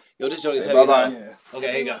as hell. Yo, this joint is Say heavy. bye-bye. As hell. Yeah.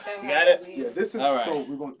 Okay, here you go. You got it? Yeah, this is All right. so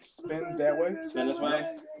we're gonna spin that way. Spin this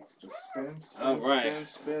way. Just spin, All right.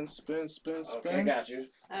 spin. Okay, I got you.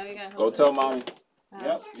 Oh, we got Go tell mommy.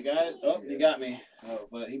 Yep, you got it? Oh, you got me. Oh,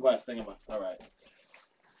 but he was thinking about it. All right.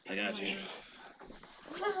 I got you.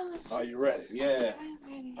 Are you ready? Yeah.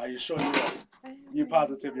 Are you sure you're ready? You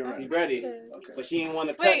positive you're She ready? ready. Okay. But she ain't want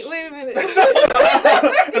to touch. Wait a minute. I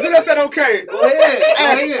think I said okay. Go ahead.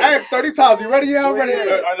 I asked 30 times. You ready? Yeah, I'm Go ready. ahead.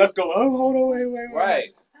 All right, let's go. Oh, hold on, wait. Right.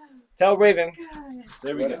 Tell Raven. God.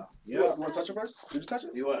 There we go. You want to touch it first? Did you touch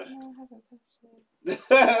it? You want No, I haven't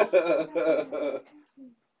touched it?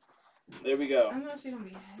 There we go. it. I know she's gonna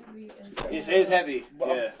be heavy. It is heavy. But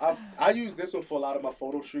Yeah. I use this one for a lot of my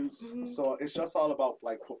photo shoots, Mhm. so it's just all about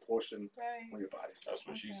like proportion Right. on your body. So That's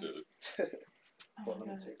what she said. Oh, Well, let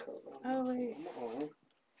me God. take her. Oh, wait.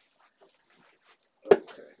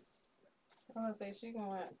 Okay. I was gonna say she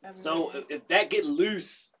gonna. So if that get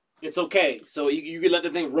loose, it's okay. So you can let the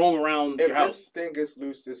thing roam around If your house. this thing gets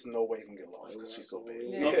loose, there's no way it can get lost because she's so big.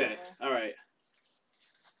 Yeah. Okay. All right.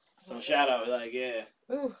 So shout out, like, yeah.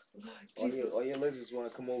 Ooh, All your lizards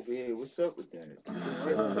want to come over here. What's up with that?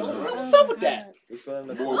 What's up with that? We feeling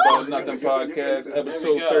the More About Nothing Podcast,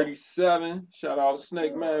 episode go. 37. Shout out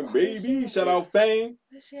Snake Man, baby. Shout out Fame.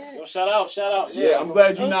 Yo, shout out. Yeah, I'm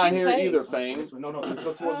glad you're Oh, not she's here tight. either, Fame. No,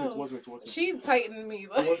 go towards me. She tightened me.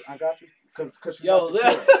 Like, I got you. Cause she's Yo,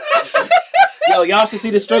 not secure. yo, y'all should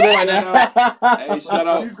see the struggle right now. Hey, shout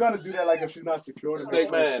out She's gonna do that like if she's not secure. Snake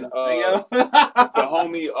Man. Yo. The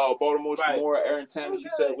homie, Baltimore Right. Shmore, Aaron Tanner, she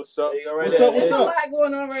said, what's up? There you go, right What's there. up, what's there's up? a lot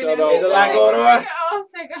going on right Shout now. out. There's a lot going on.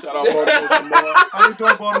 Take it off. Shout out Baltimore Shmore. How you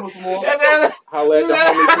doing, Baltimore? Some more? Holla at the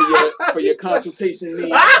homie for your consultation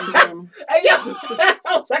needs. Hey, yo.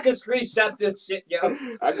 I can screenshot this shit, yo.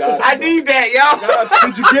 I got you. I need that, yo.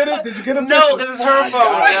 Did you get it? Did you get it? No, because it's her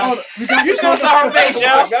phone, yo. You should saw her face, I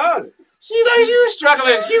yo. got it. She thought you was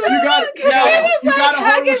struggling. She was, You got it. yo. You got to hold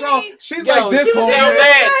hugging it, y'all. me. She's Yo, like this, she was homie. down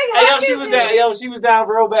bad. Hey, yo, she hugging was me. down. Yo, she was down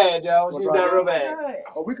real bad, yo. She was What's down up? real bad.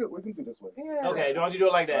 Oh, we can do this way. Yeah. Okay, don't you do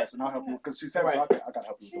it like All right, that? so now I'll help you because she's heavy, Right. so I gotta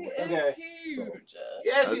help you She with is the way. Okay. huge.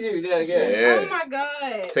 Yeah, she's huge. Yeah. Yeah. Oh my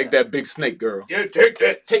god. Take that big snake, girl. Yeah, take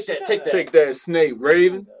that. Take that. Take that snake,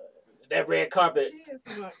 Raven. That red carpet. She is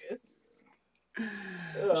humongous.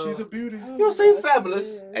 She's a beauty. Oh You my don't say gosh,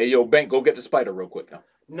 fabulous. she is. Hey, yo, Bank, go get the spider real quick now.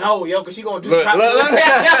 No, yo, because she going to just Look, drop look, him.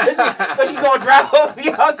 look. Because she going to drop him.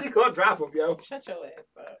 Yo, she going to drop him, yo. Shut your ass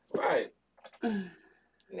up. Right.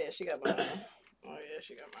 Yeah, she got mine. Oh yeah,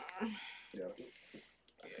 she got mine. Yeah.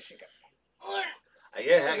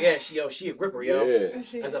 Yeah, she got Yeah, she a gripper, yo. Yeah.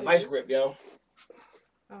 She That's a is. vice grip, yo.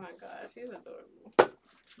 Oh my god, she's adorable.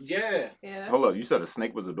 Yeah. Yeah. Hold up, you said a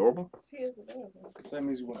snake was adorable? She is adorable. So that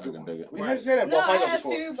means you want I to can one. dig it. We Right. had that No, ball I python had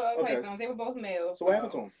before. two bug Okay. pythons. They were both males. So what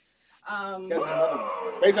happened to him? Um, Get another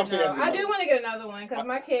one. Basically, I'm saying no, I do want to get another one because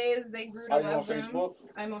my kids, they grew to Are you on love them. Facebook?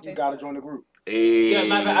 I'm on Facebook. You gotta join the group. Hey.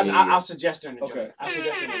 Yeah, I'll suggest her in the joint. Okay. I'll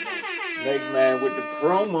suggest her in the joint. Snake Man with the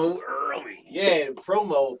promo early. Yeah,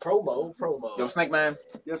 promo. Yo, Snake Man,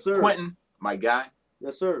 Yes, sir. Quentin, my guy.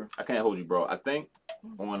 Yes, sir. I can't hold you, bro. I think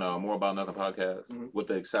on More About Nothing podcast, Mhm. with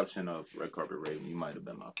the exception of Red Carpet Raven, you might have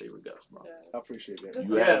been my favorite guest, bro. I appreciate that.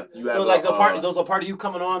 You Yeah. have, you have So like, a, those a part of you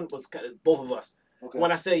coming on was kind of both of us. Okay.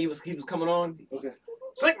 When I said he was coming on, Okay.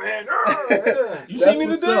 Snake Man. You That's see me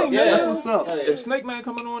what's today, up. man. That's what's up. If Snake Man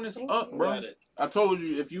coming on, it's up, bro. Got it. I told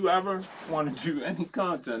you, if you ever want to do any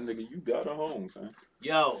content, nigga, you got a home, man.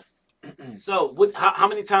 Yo. So what? How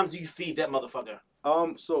many times do you feed that motherfucker?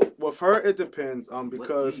 So with her, it depends.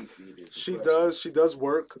 Because she does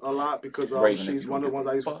work a lot because Raven, if she's you one of the don't ones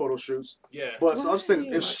give I a use for fuck. photo shoots. Yeah. But so I'm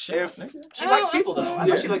saying My shit, if nigga. She likes people though. I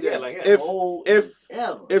know she like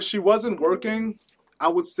if she wasn't working, I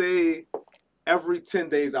would say every 10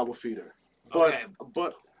 days I would feed her. But Okay.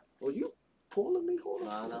 but well, you pulling me? Hold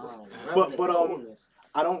on. No. But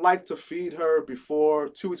I don't like to feed her before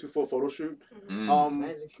 2 weeks before photo shoot. Mm.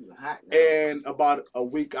 Imagine if you were hot now. And about a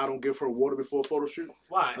week I don't give her water before photo shoot.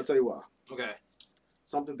 Why? I'll tell you why. Okay.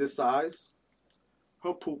 Something this size,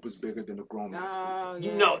 her poop is bigger than the grown man's poop. Oh,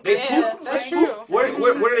 You yeah. know they Yeah, poop. that's they true. poop. Where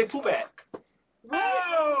do they poop at?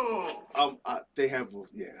 They have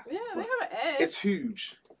Yeah, they have an ass. It's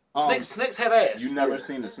huge. Snakes have ass. You never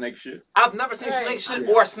seen the snake shit? I've never seen Right. snake shit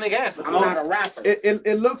Yeah. or snake ass before. I'm not a rapper.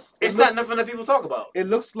 It looks. It's not nothing that people talk about. It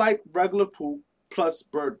looks like regular poop plus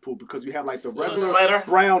bird poop because you have like the Little regular splatter.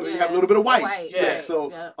 brown and you have a little bit of white. Yeah. right,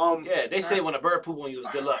 So yeah. Yeah, they say when a bird poop on you, it's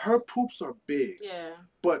good luck. her poops are big, Yeah.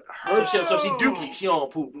 but her So she dookie. She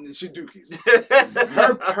don't poop. she dookies.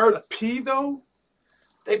 her pee though.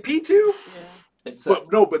 They pee too? Yeah.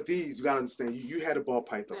 But these you gotta understand. You had a ball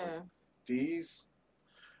python. Yeah. These.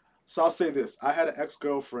 So I'll say this: I had an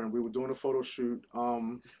ex-girlfriend. We were doing a photo shoot.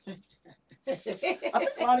 I think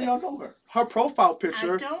a lot of y'all know her. Her profile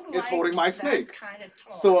picture is holding my snake.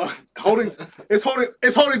 So holding this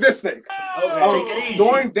snake. Okay.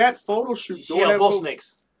 During that photo shoot, She held both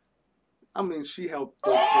snakes. I mean, she held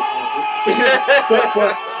both snakes often.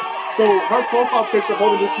 but so her profile picture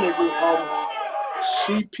holding this snake,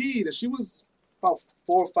 she peed and she was about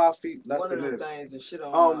 4 or 5 feet less One of than them this. things and shit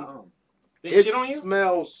on my arm. They It shit on you?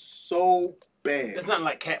 smells so bad. It's nothing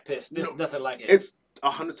like cat piss. There's No. nothing like it. It's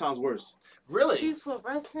 100 times worse. really? She's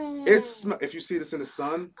fluorescent. If you see this in the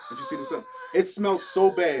sun, it smells so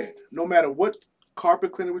bad. No matter what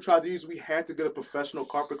carpet cleaner we tried to use, we had to get a professional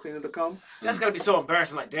carpet cleaner to come. That's gotta be so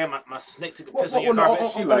embarrassing. Like, damn, my snake took a piss on your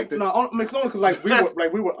carpet. She liked it. No, I mean, because like we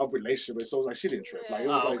were a relationship, so it was like she didn't trip. Like it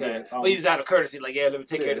was Oh, like okay. that. But you just out of courtesy, like, yeah, let me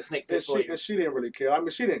take care of the snake piss for you. And she didn't really care. I mean,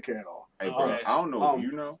 she didn't care at all. Hey, bro, Okay. I don't know if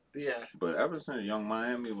you know, Yeah. but ever since Young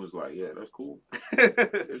Miami was like, yeah, that's cool.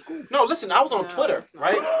 It's cool. No, listen, I was on No, Twitter, it's not.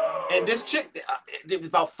 right? And this chick, there was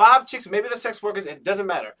about 5 chicks, maybe they're sex workers, it doesn't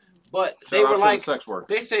matter. But they Shout out were to like, the sex worker.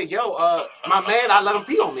 they said, yo, my man, I let him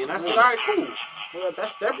pee on me. And I said, all right, cool. Well,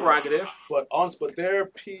 that's their prerogative. But their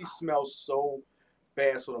pee smells so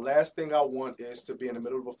bad. So the last thing I want is to be in the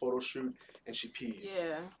middle of a photo shoot and she pees.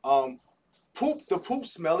 Yeah. The poop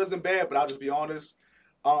smell isn't bad, but I'll just be honest.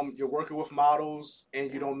 You're working with models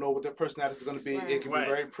and you don't know what their personality is going to be. Right. It can Right.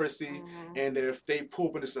 be very prissy, Mhm. and if they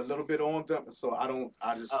poop and it's a little bit on them, so I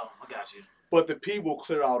just. Oh, I got you. But the pee will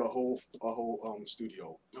clear out a whole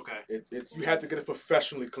studio. Okay. It's you have to get it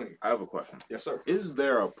professionally clean. I have a question. Yes, sir. Is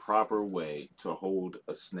there a proper way to hold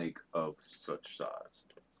a snake of such size?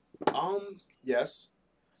 Yes.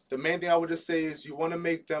 The main thing I would just say is you want to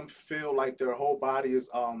make them feel like their whole body is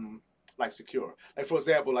like secure. Like for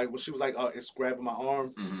example, like when she was like, it's grabbing my arm.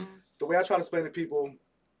 Mm-hmm. The way I try to explain to people,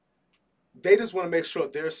 they just want to make sure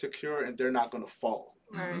they're secure and they're not going to fall.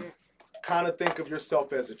 Right. Kind of think of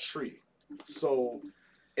yourself as a tree. So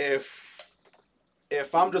if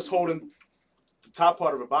I'm just holding the top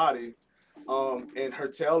part of her body, and her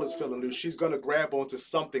tail is feeling loose, she's gonna grab onto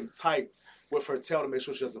something tight with her tail to make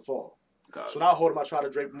sure she doesn't fall. So now I hold him, I try to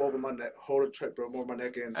drape him over my neck, over my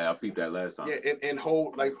neck, and Hey, I peeped that last time. yeah, and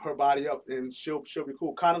hold like her body up, and she'll be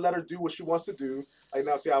cool. Kind of let her do what she wants to do. Like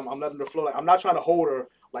now, see, I'm letting her flow. Like I'm not trying to hold her.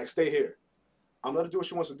 Like stay here. I'm letting her do what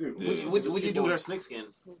she wants to do. Yeah. What you do with her snake skin?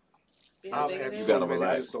 See how I've big had it You is? so gotta many, I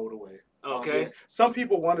relax. just throw it away. Okay. Yeah. Some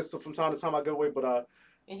people want it, so from time to time I go away, but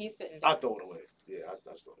And he's sitting I down. throw it away. Yeah, I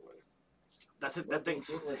just throw it away. That's it. That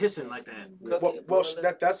thing's hissing like that. Well,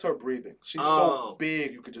 that's her breathing. She's Oh. so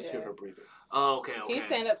big, you could just hear Yeah. her breathing. Oh, okay. Can you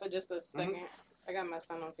stand up for just a 2nd? I got my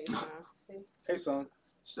son on FaceTime. See? Hey, son.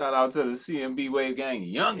 Shout out to the CMB Wave Gang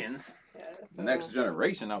youngins. Yeah. The next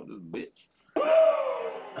generation out this bitch.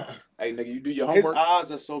 Hey, nigga, you do your His homework?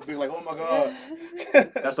 eyes are so big, like, oh my god.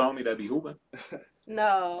 That's the homie that be hooping?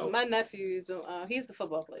 No, Oh. my nephew, he's the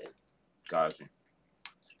football player. Got you.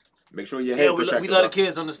 Make sure your head Yeah, we protected, love the bro.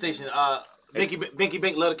 kids on the station. Binky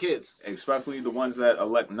Bink love the kids. Especially the ones that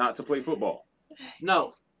elect not to play football.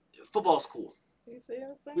 No, football's cool. You see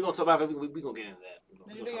this thing? We're gonna talk about it. We're gonna get into that. Did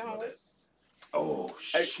We're you gonna do talk your about homework? that. Oh,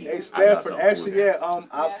 Hey, shit. hey I got Stanford, something actually, for that. yeah,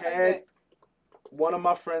 I've Yeah, had one of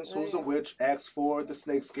my friends who's a Right. witch ask for the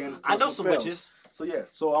snake skin. for I know some spells. witches. So yeah,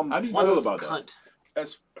 so How do you One's feel a about that? cunt.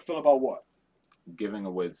 as feel about what? Giving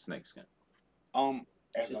away the snake skin.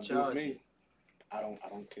 As Should I'm doing charge me, I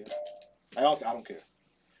don't care. I honestly, I don't care.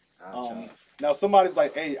 I'll charge. Now somebody's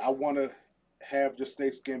like, hey, I want to have your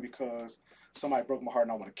snake skin because somebody broke my heart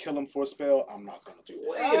and I want to kill him for a spell. I'm not gonna do that.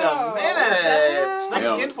 Wait Oh, a what the minute. hell? Snake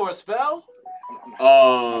Yeah. skin for a spell? I'm not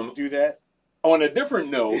gonna do that. On a different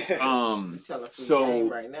note, You tell her free so game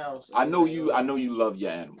right now. I know you love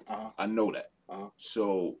your animal. Uh-huh. I know that. Uh-huh.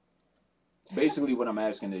 So basically what I'm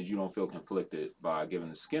asking is you don't feel conflicted by giving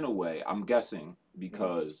the skin away. I'm guessing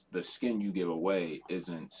because the skin you give away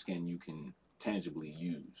isn't skin you can tangibly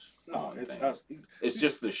use. No, on it's things. It's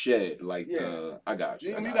just the shed, like Yeah. I got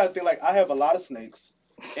you. I I mean, you got gotta think like I have a lot of snakes,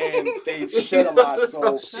 and they shed a lot. So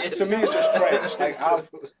Oh, shit. to me, it's just trash. Like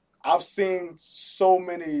I've seen so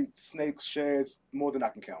many snake sheds more than I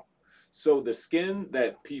can count. So the skin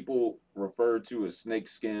that people refer to as snake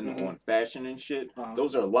skin on fashion and shit,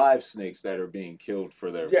 those are live snakes that are being killed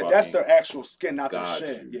for their Yeah, that's their actual skin, not their Got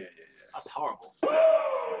shed. you. Yeah. That's horrible.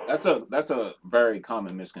 That's a very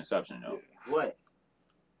common misconception, though. What?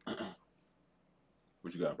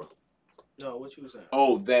 What you got, bro? No, what you was saying?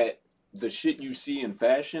 Oh, that the shit you see in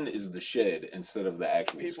fashion is the shed instead of the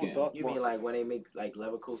actual skin. You mean like when they make like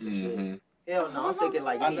leather coats and Mm-hmm. shit? Hell no, I'm thinking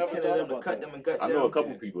like I you never need 10 thought of them to about cut that. them and gut I them. know a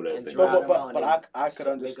couple people that and think dry that. them out But and I could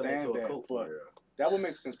make them understand into a that. coat But for real. that would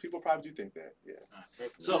make sense. People probably do think that. Yeah.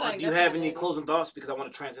 So, Like, do you that's have not any bad. closing thoughts? Because I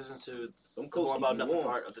want to transition to Them the coats more keep about you nothing warm.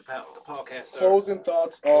 part of the podcast. Sir. Closing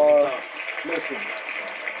thoughts Closing are thoughts. listen.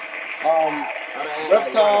 I done had,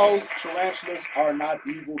 Reptiles, tarantulas are not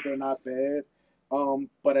evil. They're not bad.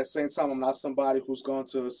 But at the same time, I'm not somebody who's going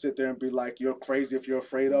to sit there and be like, you're crazy if you're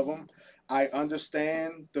afraid of them. I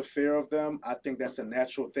understand the fear of them. I think that's a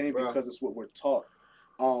natural thing Bruh. because it's what we're taught.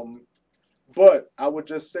 But I would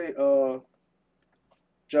just say,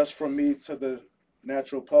 just from me to the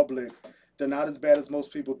natural public, they're not as bad as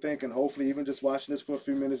most people think. And hopefully, even just watching this for a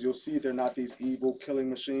few minutes, you'll see they're not these evil killing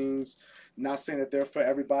machines. Not saying that they're for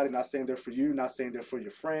everybody, not saying they're for you, not saying they're for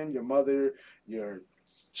your friend, your mother, your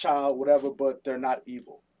child, whatever, but they're not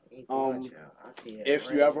evil. If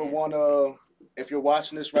you ever want to, if you're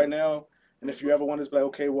watching this right now, and if you ever want to be like,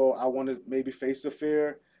 okay, well, I want to maybe face the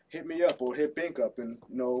fear, hit me up or hit Bink up, and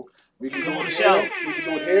we can Come do on it the here. show. We can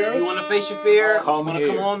do it here. You want to face your fear? Come you want to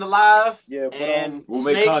here. come on the live? Yeah, but And we'll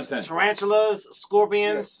make snakes, content. tarantulas,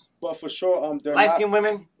 scorpions, but for sure, they're light not. skinned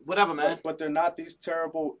women, whatever, man. But they're not these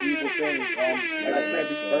terrible, evil things. Like I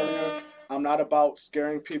said earlier, I'm not about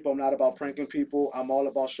scaring people. I'm not about pranking people. I'm all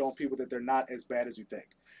about showing people that they're not as bad as you think.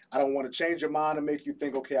 I don't want to change your mind and make you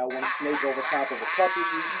think, okay, I want a snake over top of a puppy.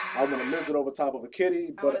 I want a lizard over top of a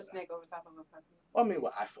kitty. I want a But snake over top of a puppy. I mean,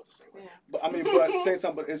 well, I feel the same way. Yeah. But I mean, but at the same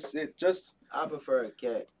time, but it just I prefer a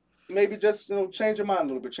cat. maybe just change your mind a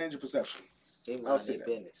little bit, change your perception. They I'll mind say their that.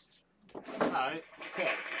 business. All right. Okay.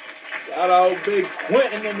 Shout out Big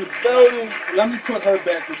Quentin in the building. Let me put her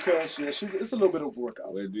back because it's a little bit of a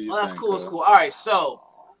workout. Well, That's cool. That's cool. All right. So,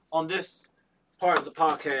 on this part of the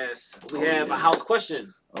podcast, we have a house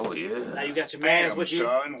question. Oh yeah. Now you got your mans with you.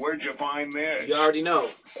 Son, where'd you find this? You already know.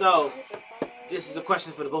 So, this is a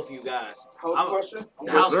question for the both of you guys. House question?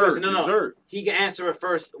 The house Dessert, question. No. dessert. He can answer it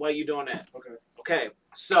first while you're doing that. Okay. Okay.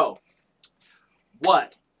 So,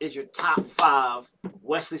 what is your top 5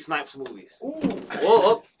 Wesley Snipes movies? Ooh.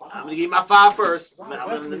 Whoa, I'm gonna give you my 5 first.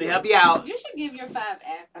 Let me help you out. You should give your 5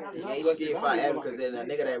 after. Yeah, you should get 5 after because then a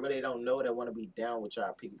nigga that really don't know that want to be down with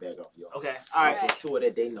y'all piggyback off y'all. Okay. All right. Right. Two of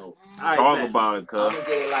that they know. All right. Talk man. about it, I'm cuz. gonna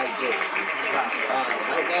get it like this.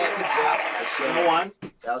 White man can jump for sure. Number 1.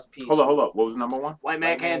 That was peace. Hold up. What was number 1? White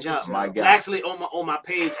man can't jump. My God. Actually, on my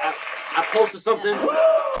page, I posted something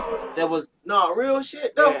that was No, real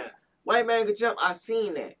shit though. yeah. White man can jump. I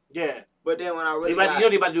seen that, Yeah. but then when I really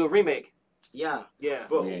They about to do a remake. yeah. Yeah.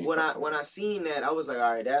 But Yeah, when I seen that, I was like,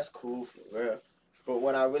 all right, that's cool for real. But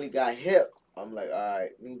when I really got hip, I'm like, all right,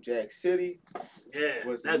 New Jack City. Yeah.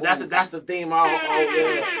 Was the That's the theme. All yeah.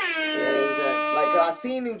 Yeah, exactly. Like, 'cause I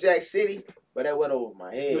seen New Jack City, but that went over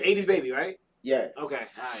my You head. 80s baby, right? Yeah. Okay.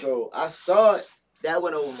 All right. So I saw it. That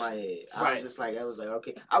went over my head. I Right. was just like,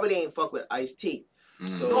 okay. I really ain't fuck with Ice-T.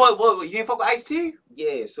 So what? You ain't fuck with Ice-T?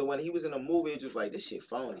 yeah. So when he was in the movie, it was just like, this shit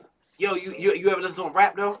phony. Yo, you ever listen to him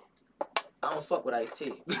rap though? I don't fuck with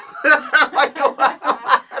Ice-T.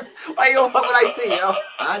 Why you don't fuck with Ice-T, yo?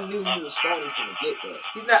 I knew he was phony from the get go.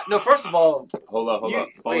 He's not. No, first of all, Hold up.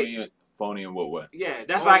 wait. Phony in what way? yeah,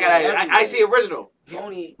 that's Phony why I got everywhere. Ice-T original.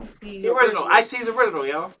 Phony. The original. Ice-T's original,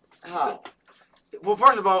 yo. How? Well,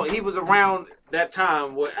 first of all, he was around that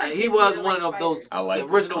time where he was one of those I like the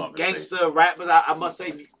this original conversation. gangster rappers. I must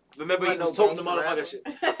say, remember he Wasn't was no toting the gangster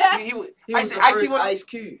motherfucker rapper. shit. He was He was the Ice-T first was- Ice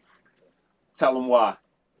Cube Tell him why.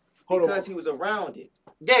 because he was around it.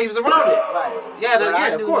 Yeah, he was around it. Right. Yeah, But I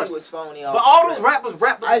of knew course. He was phony. But all those rappers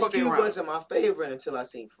rap the Ice fucking Cube around. wasn't my favorite until I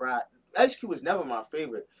seen Friday. Ice Cube was never my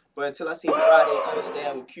favorite, but until I seen Friday and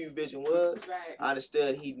understand what Cube Vision was, Right. I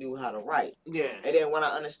understood he knew how to write. Yeah, And then when I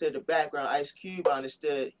understood the background, Ice Cube, I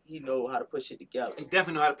understood he know how to put shit together. he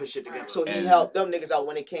definitely know how to put shit together. So he And- helped them niggas out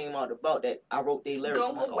when it came out about that. I wrote their lyrics.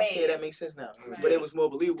 I'm like, Go away. okay, that makes sense now. Right. But it was more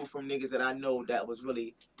believable from niggas that I know that was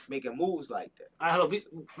really making moves like that. All right, hold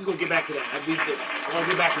on. We gonna get back to that. I want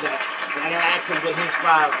to get back to that. But I gotta ask him what his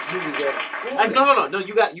 5 movies are. No.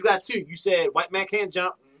 You got 2. You said White Man Can't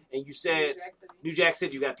Jump, and you said New Jack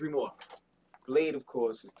City. You got 3 more. Blade, of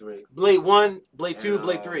course, is 3. Blade 1, Blade 2, And,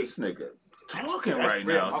 Blade 3. This nigga talking That's right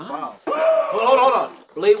three now. of my son. Hold on.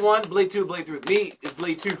 Blade 1, Blade 2, Blade 3. Me is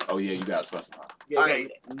Blade 2. Oh yeah, you gotta specify. All right,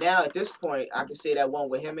 now at this point, I can say that one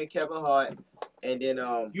with him and Kevin Hart, and then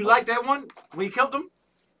You like that one when he killed him?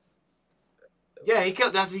 Yeah, he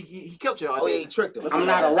killed. He killed you. Oh yeah, he tricked him. I'm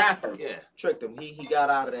not a rapper. Yeah. Tricked him. He got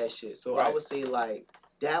out of that shit. So I Right. would say like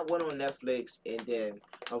that one on Netflix, and then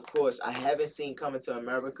of course I haven't seen Coming to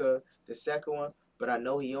America, the second one, but I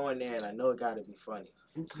know he on there, and I know it got to be funny.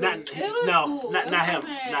 So, Not was no, cool. not It not him. was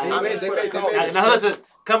okay. Not I him. mean, They made Now listen,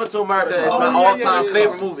 Coming to America is Oh, my yeah, all-time yeah.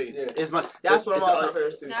 favorite movie. Yeah. It's my. that's what it's, I'm all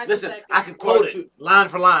favorites too. Not the Listen, second. I can quote Part it two. line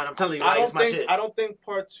for line. I'm telling you, like, it's my shit. I don't think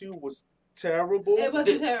part 2 was terrible. It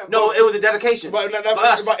wasn't terrible. No, it was a dedication. But For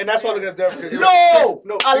us. and that's why they're terrible. No,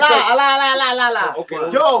 No, I lie.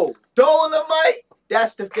 Okay. Yo, Dolomite,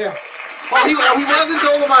 that's the film. Oh, he was in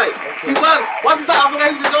Dolomite. He was. What's his time? I forgot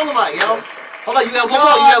he was in Dolomite, yo. Hold on, you got one more.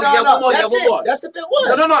 You got one more. You got one more. That's the film.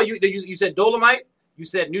 What? No. You said Dolomite. You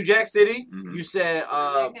said New Jack City. Mhm. You said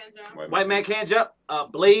Man Can't Jump. White Man Can't Jump.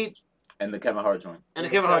 Blade And the Kevin Hart joint. and the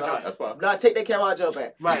Kevin Hart joint. That's fine. Nah, take that Kevin Hart jump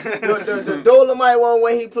back. Right. The Dolomite one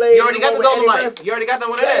when he played. You already got the one with Eddie Dolomite. Murphy. You already got that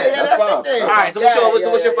one Yeah, there. yeah, That's that's fine. it then. All right. So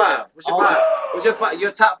what's your five? What's your five? What's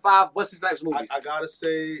your top five? What's his next movies? I gotta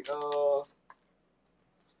say,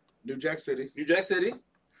 New Jack City, New Jack City.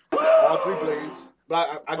 all 3 Blades.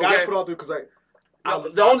 But I gotta Okay. put all 3 because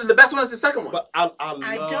The best one is the second one. But I I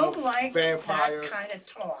love don't like vampire. that kind of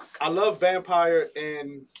talk. I love vampire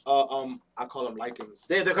and I call them lichens.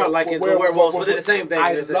 They're called like werewolves, but they're the same thing.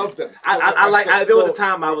 I They're the same. love them. I like. There was a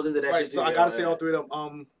time I was into that Right, shit. so too, I gotta yo, say man. all 3 of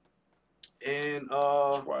them. And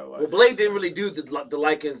Well, Twilight. Blade didn't really do the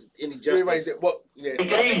Lycans any justice. right there. Well, yeah.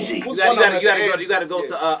 Crazy. Who's You one of them gotta at the go end?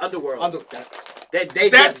 to Underworld. That's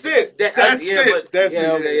That's it. That's it. That's yeah, it.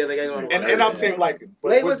 okay, yeah, they got Underworld. And I'm saying like it.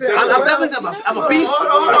 Blade was in I'm Underworld. definitely. I'm a beast.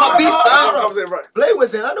 Hold on, I'm a beast, son. I'm saying right. Blade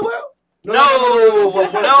was in Underworld. No. We're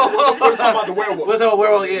talking about the werewolf. What's up,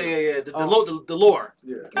 werewolf? Yeah. The lore.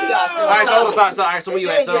 Yeah. You guys still All right, so hold on, talking. sorry. So where you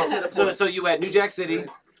at? Get to the point. So you at New Jack City?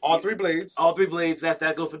 All 3 Blades. All 3 Blades.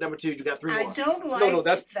 That goes for number 2. You got 3 I more. don't like No,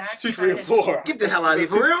 that's that 2, 3, and kind of 4. Get the hell out of here,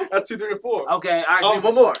 for real? That's 2, 3, and 4. Okay, all right. So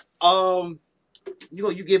one more.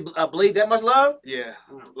 You give Blade that much love? Yeah.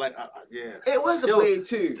 Like, yeah. It was a Yo, Blade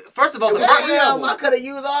too. First of all, Damn, I could have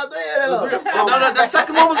used all 3 of them. No, the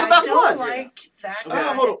second one was the best I don't one. like that Okay,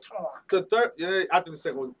 kind hold on. of talk. The third, yeah, I think the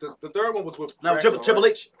second was the third one was with No, Dracula, Triple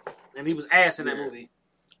right? H, and he was ass in that Yeah. movie.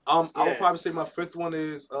 I would Yeah. probably say my 5th one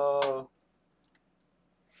is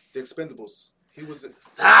The Expendables. He was. Get nigga.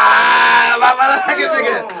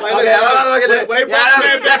 Okay,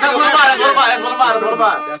 that's one of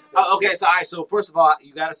mine. That's the, Okay, so all right. So first of all,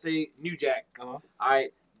 you gotta say New Jack. Uh-huh. All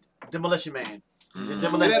right, Demolition Man. Mhm.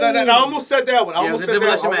 Demolition. I almost said that one. I Yeah, almost it said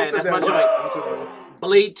was that a one. Demolition Man. That's my joint. I almost said that one.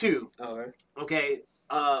 Blade 2. Okay. Okay.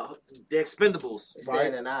 The Expendables.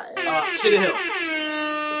 Standing out. Sugar Hill.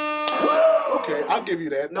 Okay, I'll give you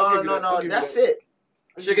that. No. That's it.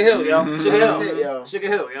 Sugar Hill, yo. Mhm. Sugar That's it, Hill. yo. Sugar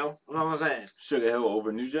Hill, yo. You know what I'm saying? Sugar Hill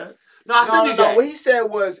over New Jack. No, I said New Jack. What he said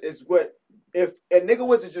is what if a nigga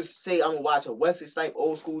was to just say I'm gonna watch a Wesley Snipes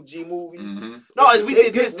old school G movie. Mm-hmm. No,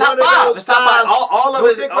 it's top one of 5. those It's top 5. fives. All of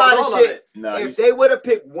Don't it. think about All this of shit. it. Nah, If they would have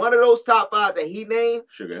picked one of those top 5s that he named,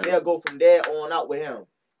 Sugar Hill. they'll go from there on out with him.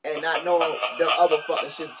 And not knowing the other fucking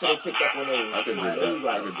shit until they picked up on those. I could dig So that. he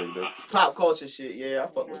I like, could dig that. pop culture shit, yeah, I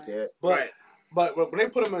fuck with that. Right. But when they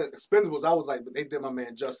put him in Expendables, I was like, they did my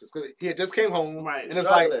man justice because he had just came home, Right. and it's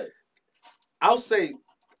like Struggling. I'll say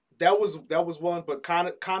that was one, but kind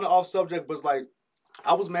of off subject. But it's like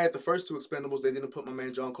I was mad at the first 2 Expendables. They didn't put my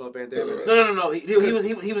man Jean-Claude Van Damme in it. No. He was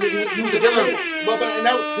a villain. But and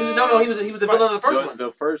that was, He was the villain of the first one. The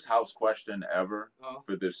first house question ever Uh-huh.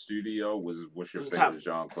 for this studio was, "What's your It was top. favorite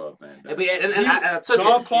Jean-Claude Van And Damme?" I took it.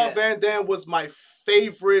 Jean-Claude Yeah. Van Damme was my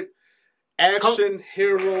favorite action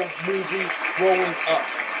hero movie growing up.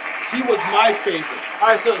 He was my favorite. All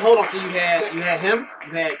right, so hold on. So you had him,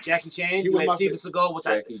 you had Jackie Chan, He you was had my Steven Seagal, which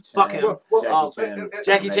I Jackie Chan. fuck him.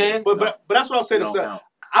 Jackie Chan. But that's what I'll say. Don't To count.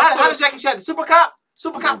 How does Jackie Chan? The Super Cop?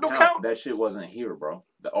 Super Cop don't count. That shit wasn't here, bro.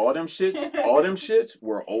 All them shits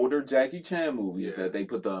were older Jackie Chan movies that they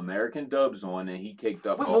put the American dubs on, and he kicked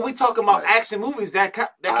up. When we talking about action movies, that I count.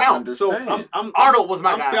 understand. So Arnold was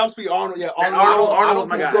my guy. I'm speaking Arnold. Yeah, Arnold was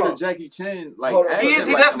my guy. I don't consider Jackie Chan like. Hold on. He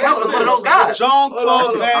action, does like, count as one of those guys.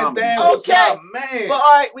 Jean-Claude Van Damme was Okay. my man. But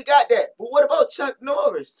all right, we got that. But what about Chuck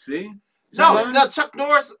Norris? See? No, Chuck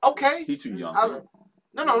Norris. Okay. He too young.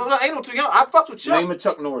 No, ain't no too young. I fucked with Chuck. Name a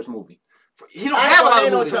Chuck Norris movie. He don't have a lot of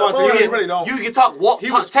ain't no movies. Chuck He Norris. really don't. You can talk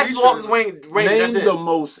He was Texas featured. Walker's Rain. Name That's it. the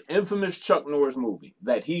most infamous Chuck Norris movie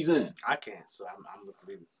that he's in. I can't, so I'm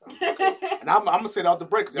looking at this. And I'm gonna say it out the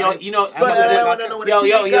break. Yo, you know, But,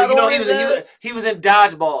 he was in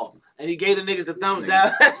Dodgeball, And he gave the niggas the thumbs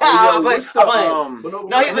down. Hey, yo, what's the,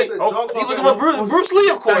 No, he was with Bruce Lee,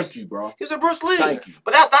 of course. Thank you, bro. He was with Bruce Lee. Thank you.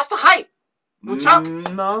 But that's the hype. With Chuck.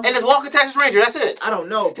 No. And it's Walker Texas Ranger. That's it. I don't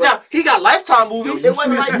know. But Now, he got Lifetime movies. it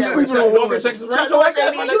wasn't like that. You sleeping on Walker Texas Ranger?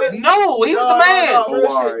 No, he was the man. No, real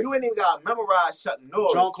Oh, shit. You ain't even got to memorize Chuck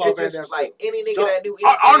Norris. Jean-Claude It's Van just Damme. like any nigga Jean- that knew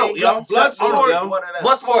Arnold, anything. yo. Bloodsport, Chuck Norris, one of them.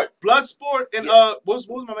 Bloodsport. Bloodsport and what was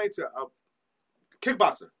my main two?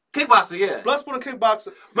 Kickboxer. Kickboxer, yeah. Bloodsport and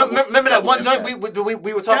Kickboxer. Remember that one joint we were That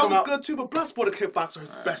talking was about? good too, but Bloodsport and Kickboxer are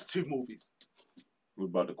his best two movies. We're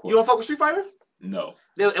about to quote. You don't fuck with Street Fighter? No.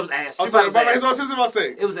 It was ass. I'm Street sorry, Fighter was what ass. I'm about to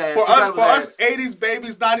say. It was ass. For Street us, Fighter was ass. 80s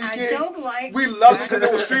babies, 90s I kids, don't like. we loved it because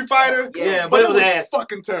it was Street Fighter. Yeah, but it was ass.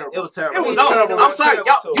 fucking terrible. It was terrible. It was no, terrible. I'm sorry. It was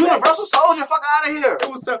Yo, terrible. Universal Soldier, fuck out of here. It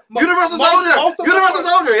was terrible. Universal Soldier. Universal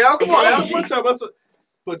Soldier, yo. Come on, yo.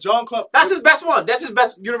 But John Club. That's his best one. That's his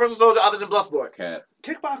best Universal Soldier other than Bloodsport. Cat.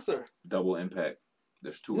 Kickboxer. Double Impact.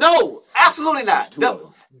 There's two. No, absolutely not. There's two of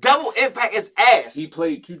them. Double Impact is ass. He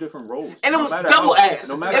played two different roles. And it was matter double how- ass.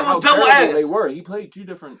 No matter It was how double terrible ass. they were, he played two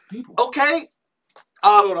different people. Okay.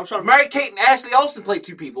 Hold on, I'm trying to- Mary-Kate and Ashley Olsen played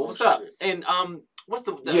two people. What's up? And what's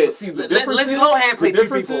the Yeah, see, the difference Lindsay is- Lohan played the two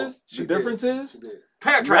difference people. is- The difference is,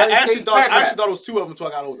 Parent I Trap. actually thought Parent Trap. it was two of them until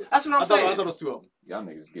I got older. That's what I'm I thought saying. it was two of them. y'all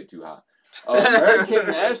niggas get too high. Mary-Kate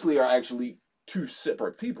and Ashley are actually two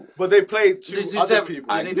separate people. But they played two These other separate-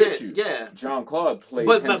 people. I They get did, you. yeah. John Claude played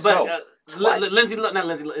But himself. Lindsay, not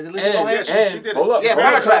Lindsay. Is it Lindsay and, Lohan? she did it. hold up, Yeah, hold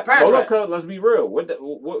Parent up, Trap, Parent hold up, Trap. cuz, let's be real.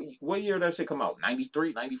 What year that shit come out?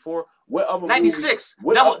 93, 94? What other 96.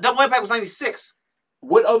 Movie, Double Impact was 96.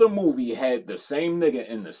 what other movie had the same nigga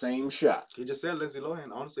in the same shot? He just said Lindsay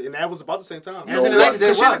Lohan, honestly, and that was about the same time. It was in the 90s,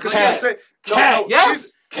 it was. Cat.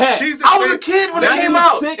 Yes. Cat. I was a kid when it came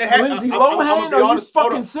out. 96, had- Lindsay I'm gonna Lohan? be Are you honest, hold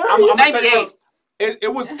fucking on. serious? I'm gonna tell you 98. what,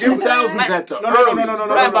 It was 2000s at the No.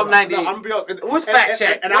 Right above 98. I'm gonna be honest. What's fact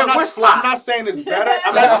check? And I'm What's fly? not saying it's better.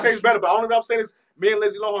 I'm not saying it's better, but the only thing I'm saying is me and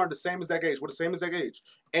Lindsay Lohan are the same as that age. We're the same as that age.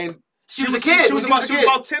 And She was a kid. She was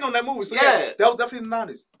about 10 on that movie. So Yeah. that was definitely the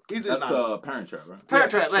 90s. Easy That's the 90s. Parent Trap, right?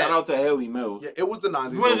 Parent Trap, Shout man. out to Haley Mills. Yeah, it was the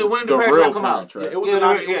 90s. When did the The Parent real Trap come out? Parent Trap. Yeah, it was Yeah, the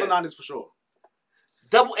 90s. yeah. It was the 90s for sure.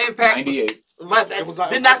 Double Impact. 98. It was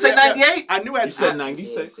Didn't I say 98? I knew it. You said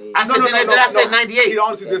 96. I said, did I say 98? He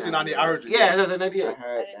honestly did say 98. I heard you. Yeah, I said I 98.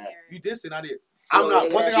 heard that. You did say 98. I'm Oh, not.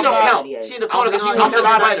 yeah, One thing She I'm don't not. count. She in the corner because she I'm didn't want to touch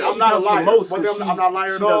not- the spider. I'm not a She does the liar. most One 'cause thing I'm not lying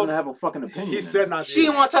she at all. doesn't have a fucking opinion. He in said it. 98. She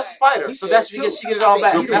didn't want to touch the spider, He so said that's two. she get it all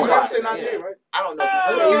back. Good That's point. why. said 98, right? I don't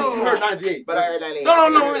know. You heard 98. But I heard 98.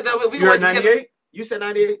 No. We You heard went together. 98? You said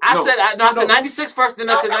 98? I No. said 96 first, then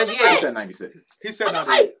I said You 98. said 96. He said What's your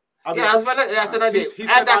 98. Yeah, I said 98.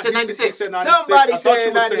 After I said 96. Somebody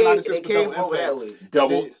said 98 and they came over that way.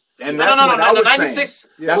 Double. And No, that's what I was 96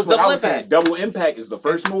 saying. That's was what I Double was saying. Impact. Double Impact is the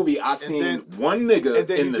first movie I seen then- one nigga and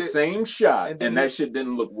then in he the did- same shot, and then and that shit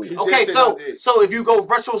didn't look weird. He Okay, did say so 98. if you go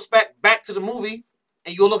retrospect back to the movie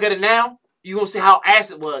and you look at it now, you gonna see how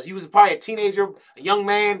ass it was. You was probably a teenager, a young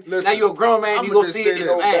man. Listen, now you're a grown man. I'ma You gonna just see say it. It's this.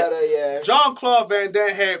 some ass. Better, yeah. Jean-Claude Van Damme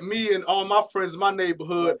had me and all my friends in my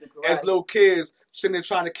neighborhood as little kids sitting there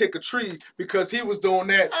trying to kick a tree because he was doing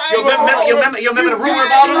that. You remember the rumor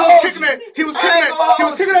about him? He was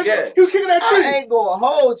kicking that tree. I ain't gonna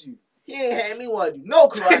hold you. He ain't had me want to do no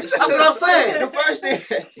karate. That's what I'm saying. The first thing.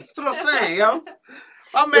 That's what I'm saying, yo.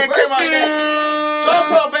 My man came out.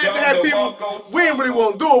 Jean-Claude Van Damme had people. We didn't really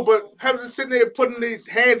want to do it, but having to sitting there putting their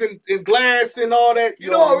hands in glass and all that.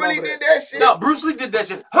 You know who really did that shit? No, Bruce Lee did that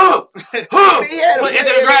shit. Huh. He had Put a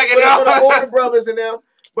Enter the Dragon, with yo. the older brothers and them.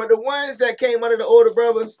 But the ones that came under the older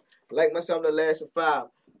brothers, like myself, the last of 5.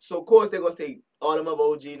 So of course they're gonna say all them other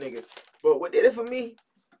OG niggas. But what did it for me?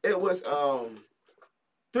 It was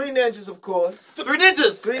 3 Ninjas, of course. 3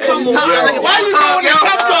 Ninjas. Come on, Why you doing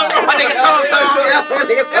that? My nigga Tom,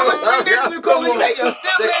 It was 3 Ninjas because we like your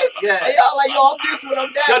siblings. Yeah. And y'all like, yo, I'm this one, I'm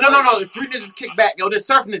that. No. It's 3 Ninjas kick back, yo. There's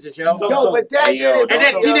Surf Ninjas, yo. Yo, but that Hey, yo. did it. And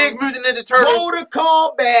then yo. Teenage Mutant Ninja Turtles. Mortal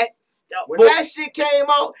Kombat. When But- that shit came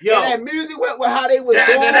out, Yo. and that music went with how they was Da-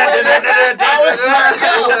 doing da- da- it, da- da- da- da- I was da- like,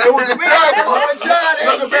 da- yo, It was a we terrible had to movie. enjoy that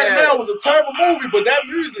Brother shit. Van Damme was a terrible movie, but that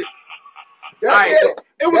music, That Alright, did it.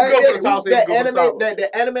 it was That good did for the it. time.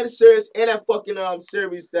 The animated series and that fucking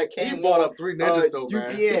series that He came brought on up 3 Ninjas though,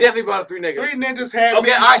 man. He UPN. definitely brought up 3 niggas. 3 Ninjas had Okay,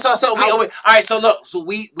 me. all right, so look, so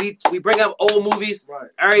we bring up old movies. Right.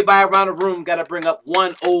 Everybody around the room got to bring up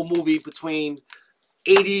one old movie between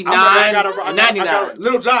 89 I and got 99.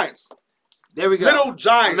 Little Giants. There we go. Little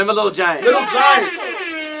Giants. Remember Little Giants? Little Giants.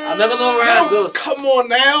 I remember Little Rascals. Come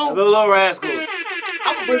on I now. remember Little Rascals.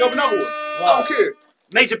 I'm gonna bring up another one. I don't care.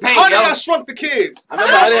 Major Pain, Honey, yo. I Shrunk the Kids. I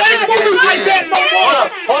remember how that Movies like that no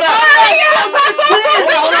more. Hold up.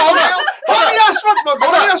 Honey, I Shrunk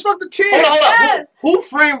I struck the kid. Hold on. Who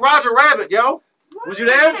framed Roger Rabbit, yo? Was you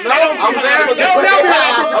there? No, I was there. Okay.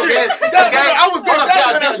 I was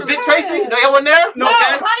there. Dick Tracy? No, you wasn't there? No,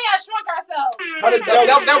 Honey, I Shrunk Ourselves.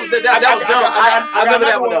 That was dumb. I remember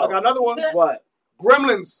that one though. I got another one. What?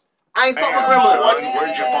 Gremlins. I ain't fuck with Gremlins.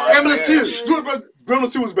 Gremlins 2.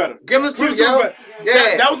 Gremlins 2 was better. Gremlins 2, was yo. better.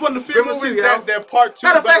 Yeah. That was one of the few Gremlins 2, movies yo. that part 2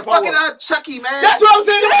 Matter of fact, better fucking part Chucky, man. That's what I'm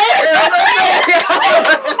saying.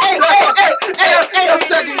 Hey, yo,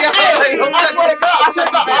 Chucky, yo. I swear to God, I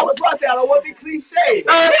was about to say, I don't want to be cliche.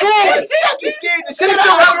 No, it's cool. Chucky scared the shit He's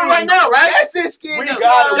still rapping right now, right? That shit scared the shit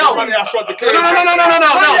got it. Yo. Honey, I Shrunk the Kid. No. Honey,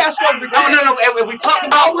 I Shrunk the Kid. No. If we talking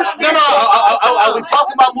about we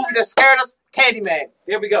talking about movies that scared us, Candyman.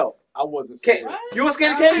 Here we go. I wasn't scared. You was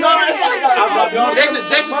scared of Candyman? No.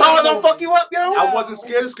 Jason Todd don't fuck you up, yo. I wasn't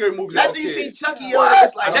scared of scary movies as a After you see kid. Chucky, yo,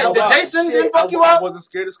 it's like Jason didn't fuck you I up? wasn't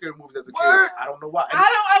scared of scary movies as a kid. Word. I don't know why.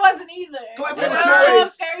 I wasn't either. Go ahead, But put the I love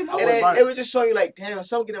toys. scary And movies. then it would just show you like, damn,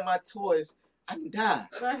 someone getting my toys, I can die.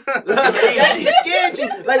 That shit scared you.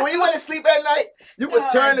 Like when you went to sleep at night, you would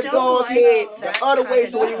turn the door's head the other way,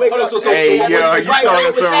 so when you wake up, Hey, yo, you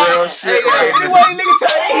talking some real shit right now. Anyway, niggas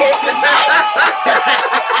turn their head.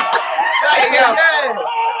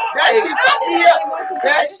 That shit fucked me up.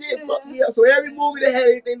 That shit fucked me up. So every movie that had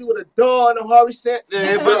anything to do with a door and a horror sense,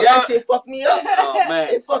 that shit fucked me up. Oh man,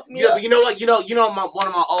 it fucked me up. You know what? One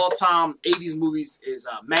of my all-time '80s movies is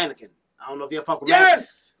Mannequin. I don't know if you ever fuck with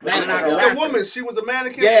Yes. Mannequin. The woman, she was a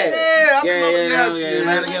mannequin. Yeah. I Yeah, remember.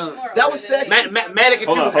 Mannequin. That was sexy. Mannequin 2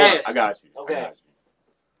 was Hold on. ass. I got you. Okay.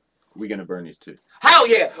 We gonna burn these too. Hell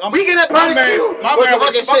yeah. We get that burn too. My man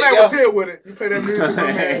was here with it. You play that music,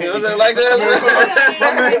 my man. Was it like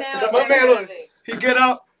that? My man, look, he get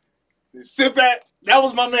up, he sit back. That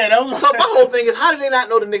was my man. That was So my whole thing is, how did they not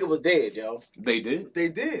know the nigga was dead, yo? They did. They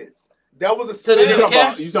did. That was a. So they You didn't talking care?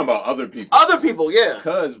 about, you talking about other people? Other people, yeah.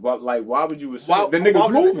 Cause why would you assume Why- the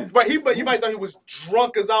nigga's moving? Right, you might thought he was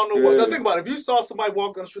drunk as I don't know what. Yeah. Now think about it. If you saw somebody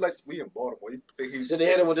walk on the street like we in Baltimore, you think he's So they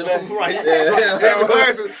hit him with the left. right. Yeah. With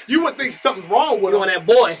glasses, you would think something's wrong with You him. on that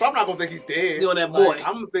boy. But I'm not gonna think he's dead. You on that boy.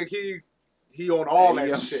 I'm gonna think he on all Hey, that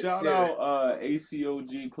yo, shit. Shout Yeah. out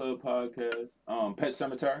ACOG Club Podcast, Pet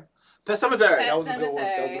Cemetery, Pet Cemetery. That was a good one.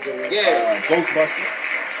 That was a good one. Yeah. Ghostbusters.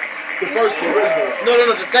 The first, the original. No,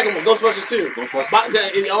 the second one, Ghostbusters 2. Ghostbusters.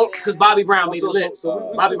 Because Bobby Brown made it lit.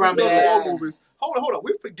 Bobby Brown made it old lit. movies. Hold on.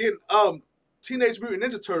 We forgetting Teenage Mutant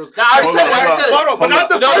Ninja Turtles. Nah, I already said it. Hold on, but not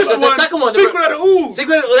the No, first the one. second one. Secret of the Ooze.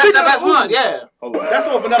 Secret, that's the best of the one, Ooze. yeah. Hold on. That's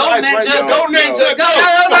one Vanilla Go Ice Ninja, right there. go Ninja, go!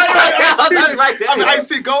 I mean, I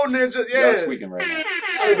see Go Ninja, Y'all yeah. tweaking right now.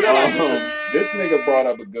 This nigga brought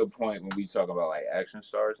up a good point when we talk about like action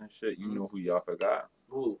stars and shit. You know who y'all forgot?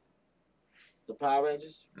 Who? The Power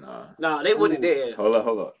Rangers? Nah, they wouldn't did. Hold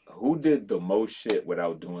up. Who did the most shit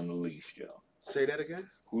without doing the least, yo? Say that again.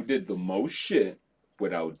 Who did the most shit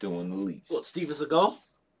without doing the least? What, Steven Seagal?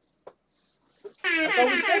 I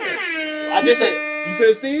thought we said that. I just said, You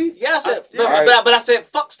said Steve? yeah, I said, Yeah. but I said,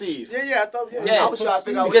 fuck Steve. Yeah, I thought, Yeah, I was trying to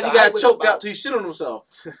figure out because he what the hype got was choked about. out till he shit on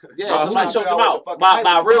himself. Yeah, I was somebody trying to choked figure him out out what the fucking by hype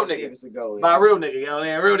a was real about nigga. Steven Seagal, By a real nigga, yo.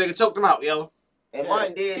 Yeah, a real nigga choked him out, yo. And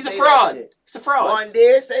Martin did He's a say fraud. that shit. He's a fraud. Martin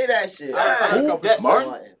did say that shit. That-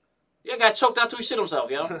 Martin? Yeah, got choked out till he shit himself,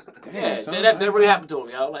 yo. Yeah, son, that really happened to him,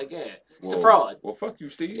 yo. Like, yeah. He's a fraud. Well, fuck you,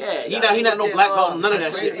 Steve. Yeah, he not no black belt, none of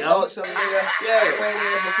that shit, yo. Yeah.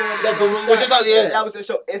 That was the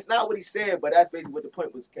show. It's not what he said, but that's basically what the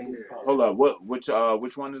point was. Came from. Hold up.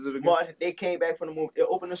 Which one is it again? Martin, they came back from the movie. It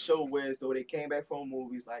opened the show where as though they came back from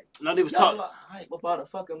movies like. No, they was Y'all talking. hype about a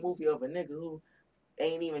fucking movie of a nigga who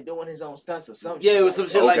ain't even doing his own stunts or something. Yeah, it was some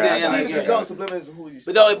shit like that. Yeah, Okay, like, Steven yeah. Seagal subliminals who he's.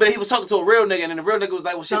 But no, but he was talking to a real nigga, and then the real nigga was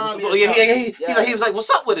like, "Well, shit, what's up?" He was like, "What's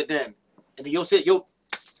up with it then?" And then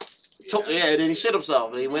yeah, and then he shit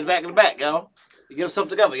himself, and he went back in the back, yo. He get himself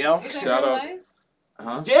together, yo. Shout out.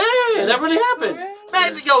 Huh? Yeah, that really happened.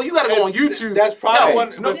 Man, yo, you gotta go on YouTube. That's probably Yo,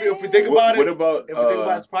 one. If we think about What it, about? if we think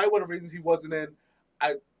about it, it's probably one of the reasons he wasn't in.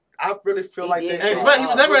 I really feel like they. And he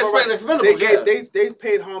was never expendable. Yeah. They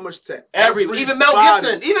paid homage to even Mel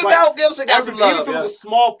Gibson. Even Mel Gibson got some love. Even if it was a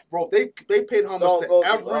small, bro, they paid homage to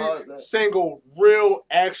every single real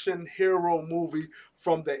action hero movie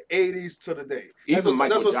from the 80s to the day. Even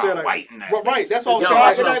Michael what I'm John saying, White in that. Right, that's what Yo, I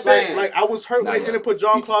that's was what I'm saying. saying. Like I was hurt when they didn't put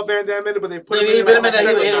Jean-Claude Van Damme in it, but they put him He in put him in the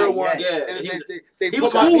there. third one. Yeah, And he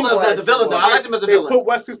was cool as the villain though. I liked him as a They villain. put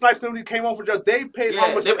Wesley Snipes in when he came on for jail. They paid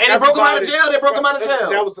homage to And they broke him out of everybody. jail. They broke him out of jail.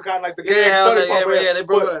 That was the kind of like the Yeah, they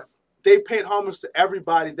broke him. They paid homage to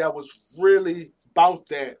everybody that was really about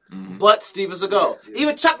that. But Steven Seagal.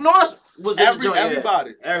 Even Chuck Norris was in the joint.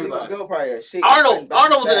 Everybody. Everybody. Arnold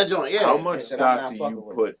was in that joint. Yeah. How much stock do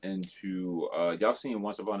you put into? Y'all seen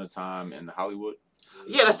Once Upon a Time in Hollywood?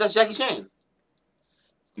 Yeah, that's Jackie Chan.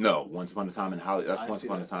 No, Once Upon a Time in Hollywood. That's I Once see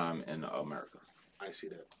Upon a that. Time in America. I see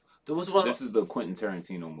that. There was one. This is the Quentin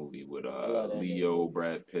Tarantino movie with love that Leo,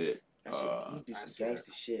 Brad Pitt. That shit, he do I some see that.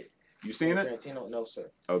 gangster shit. You seen it? Tarantino? No, sir.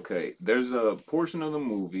 Okay, there's a portion of the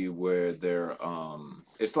movie where they're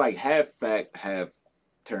it's like half fact, half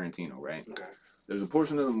Tarantino, right? Okay. There's a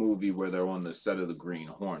portion of the movie where they're on the set of the Green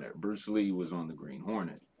Hornet. Bruce Lee was on the Green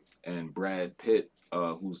Hornet, and Brad Pitt,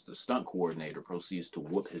 who's the stunt coordinator, proceeds to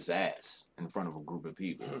whoop his ass in front of a group of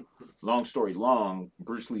people. Long story long,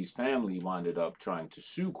 Bruce Lee's family winded up trying to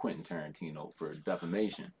sue Quentin Tarantino for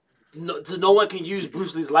defamation. No one can use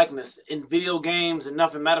Bruce Lee's likeness in video games and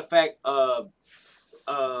nothing. Matter of fact,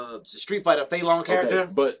 Street Fighter Fei Long character.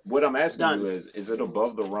 Okay, but what I'm asking Done. you is it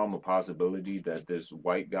above the realm of possibility that this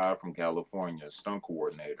white guy from California, stunt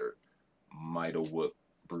coordinator, might have whooped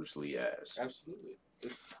Bruce Lee ass? Absolutely.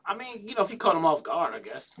 I mean, if he caught him off guard, I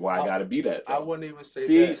guess. Why I gotta be that? I Though? wouldn't even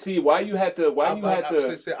say that. See, why you had to? Why you had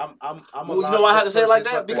to? I'm Well, you know why I had to say it like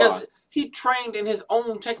that? Because he trained in his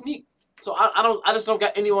own technique. So I just don't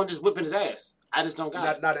got anyone just whipping his ass. I just don't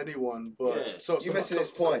got it. not anyone, but Yeah. so You missing this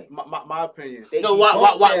point. My opinion. No,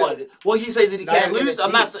 why? Well, he says that he Not can't even lose. a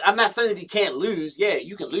I'm not saying that he can't lose. Yeah,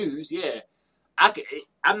 you can lose. Yeah,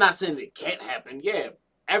 I'm not saying that it can't happen. Yeah,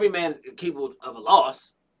 every man is capable of a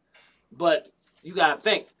loss, but you gotta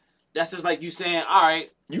think. That's just like you saying, all right.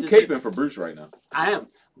 You caping for Bruce right now. I am,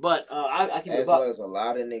 but I keep it As well as a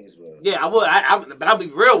lot of niggas will. Yeah, I would. But I'll be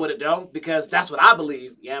real with it though, because that's what I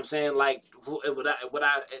believe. You know what I'm saying? Like,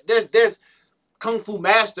 there's kung fu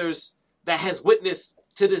masters that has witnessed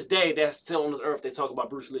to this day that's still on this earth. They talk about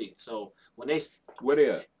Bruce Lee. So when they, Where they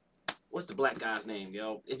at? what's the black guy's name,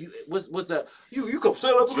 yo? If you what's the you come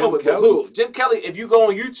straight up Jim with Kelly? who? Jim Kelly. If you go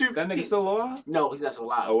on YouTube, That nigga still alive? no, he's not still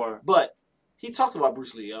alive. Oh, all right. But he talks about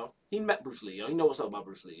Bruce Lee, yo. He met Bruce Lee, yo. He know what's up about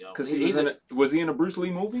Bruce Lee, yo. Because He's was he in a Bruce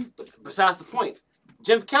Lee movie? besides the point.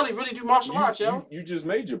 Jim Kelly really do martial arts, yo. You just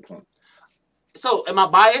made your point. So, am I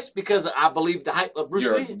biased because I believe the hype of Bruce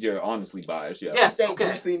Lee? You're honestly biased, yeah. Yes, I think okay.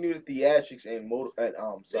 Bruce Lee knew the theatrics and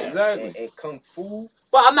Exactly. and kung fu.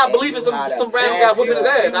 But I'm not And believing you know how some to random guy whipping his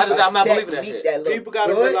master ass. I'm not believing that technique shit. that look People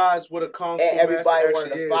gotta good, realize what a kung fu and everybody master wanted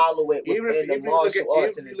actually to is. follow it Even within the if you look martial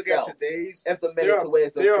arts in at itself. today's, Implement there it to where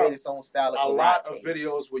it's the there are greatest own style a of lot of karate.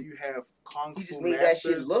 videos where you have kung He just fu made that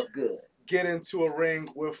shit masters look good. get into a ring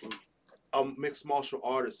with a mixed martial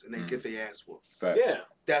artist and they get their ass whooped. Facts. Yeah.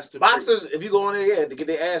 That's the Boxers, truth. if you go on there, yeah, to get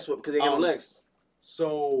their ass whipped because they get on legs.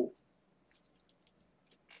 So,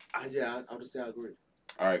 I'll just say I agree.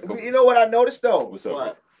 All right, cool. You know what I noticed though? What's up?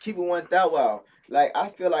 What? Keep it 1,000. Like I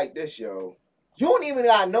feel like this, yo. You don't even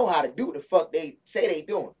gotta know how to do what the fuck they say they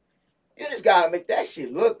doing. You just gotta make that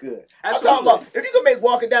shit look good. I'm talking Absolutely. about if you can make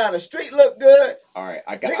walking down the street look good, All right,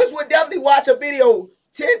 I got niggas would definitely watch a video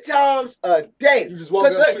 10 times a day. You just walk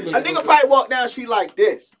Cause down the look, street a like nigga this. probably walk down the street like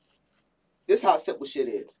this. This how simple shit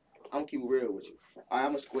is. I'm gonna keep it real with you.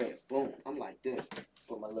 I'm a square. Boom. I'm like this.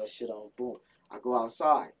 Put my little shit on. Boom. I go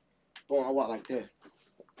outside. Boom. I walk like this.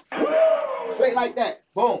 Straight like that.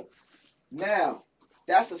 Boom. Now,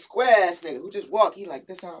 that's a square ass nigga who just walk. He like,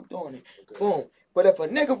 this how I'm doing it. Boom. But if a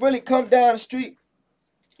nigga really come down the street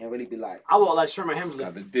and really be like, I walk like Sherman Hemsley.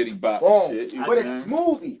 got the Diddy Bop boom. shit. You But know? it's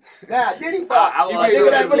smoothie. Now, did he bop? I A like nigga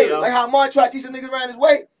Sherman that really, Hemsley, yo. like how Martin tried to teach some niggas around his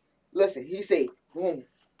way. Listen, he say, boom.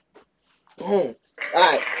 Boom. All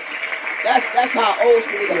right. That's how old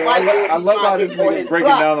school nigga might do if I he love how trying to this get on nigga his breaking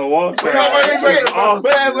block. down the wall. But no, but That's shit, awesome.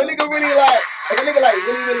 but if a nigga really like, if a nigga like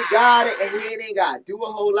really got it and he ain't got to do a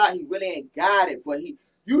whole lot, he really ain't got it. But he,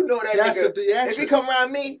 you know that That's nigga, the theatrics. if he come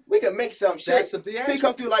around me, we can make some shit. That's the So he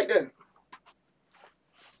come through like that.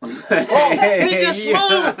 Oh, He just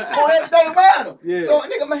smooth on everything around him. Yeah. So a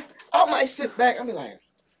nigga, man, I might sit back and be like,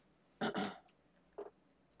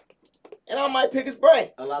 and I might pick his brain.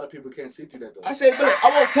 A lot of people can't see through that though. I say, but I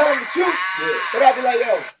won't tell him the truth. Yeah. But I'll be like,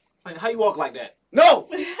 yo, Like, how you walk like that? no,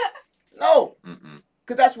 no. Mm-mm.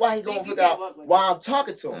 Because that's why he Think gonna you figure can't out walk like why I'm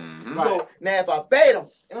talking to him. Mhm. So now if I bait him,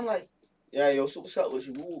 and I'm like, yeah, yo, so what's up with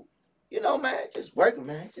you? Ooh, you know, man, just working,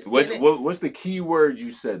 man. Just getting it. What's the key word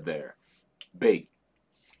you said there? Bait.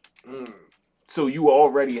 Mm. So you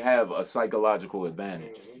already have a psychological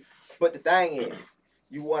advantage, But the thing is,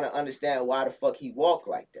 you want to understand why the fuck he walk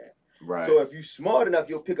like that. right? So if you smart enough,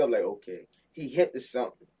 you'll pick up like, okay, he hit the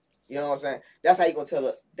something. You know what I'm saying? That's how you gonna tell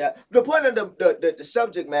it. That the point of the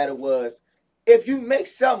subject matter was, if you make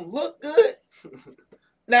something look good.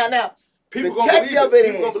 Now, People The gonna catch believe of it. it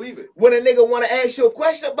People is- gonna believe it. when a nigga want to ask you a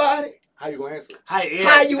question about it, How you gonna answer? how you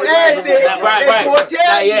answer it, Right, it's right. gonna tell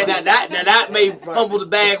Now, you. yeah, now that may fumble the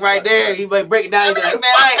bag right there. He may break it down. He be like, man,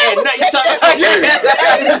 I ain't had nothing. You talking about?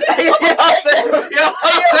 You know what I'm saying?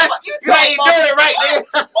 You You ain't doing it right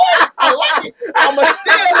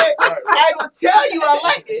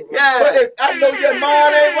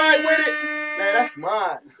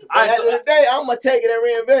At the end of the day, I'm gonna take it and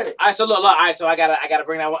reinvent it. All right, so look. All right, so I gotta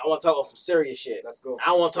bring that. I want to talk about some serious shit. Let's go.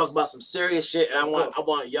 I want to talk about some serious shit, and Let's I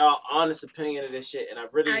want y'all honest opinion of this shit. And I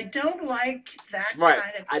don't like that right.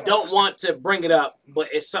 kind of I talk. don't want to bring it up, but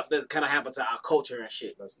it's something that kind of happened to our culture and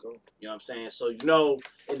shit. Let's go. You know what I'm saying? So in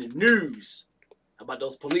the news about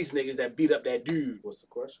those police niggas that beat up that dude. What's the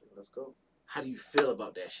question? Let's go. How do you feel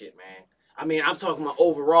about that shit, man? I mean, I'm talking about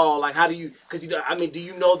overall. Like, how do you? Because do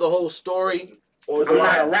you know the whole story, or do I'm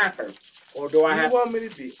not I? a rapper. Or do I You have? want me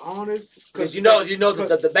to be honest? Because you know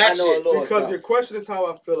the back I know a shit. little- Because your question is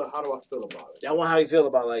how I feel. How do I feel about it? I want how you feel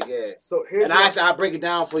about like yeah. So here's And what I break it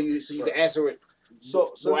down for you so you can answer it.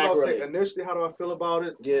 so more what I'll say. accurately. Initially, how do I feel about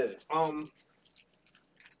it? Yeah.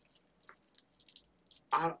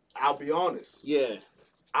 I'll be honest. Yeah.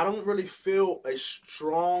 I don't really feel a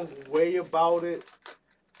strong way about it.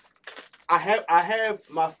 I have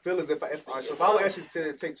my feelings. If I would actually sit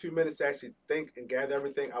and take 2 minutes to actually think and gather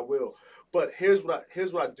everything, I will. But here's what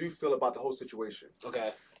I do feel about the whole situation.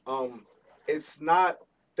 Okay. It's not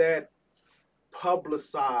that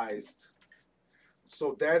publicized,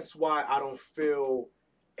 so that's why I don't feel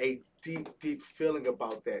a deep feeling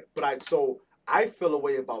about that. But I feel a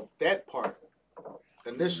way about that part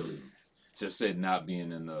initially. Just it not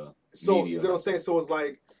being in the So media. you know what I'm saying? So it's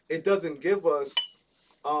like it doesn't give us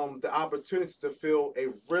the opportunity to feel a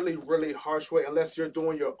really harsh way unless you're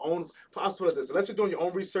doing your own. I'll put it this: unless you're doing your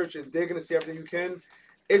own research and digging to see everything you can.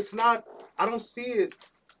 It's not. I don't see it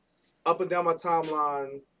up and down my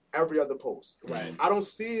timeline every other post. Right. I don't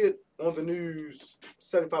see it on the news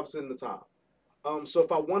 75% of the time. So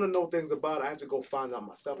if I want to know things about it, I have to go find out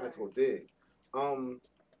myself. I have to go dig.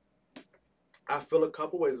 I feel a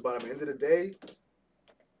couple ways about it. At the end of the day,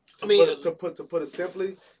 to put it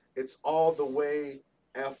simply, it's all the way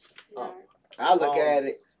effed up. I look at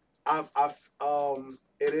it.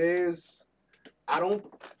 It is. I don't.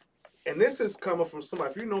 And this is coming from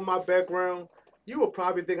somebody. If you know my background, you would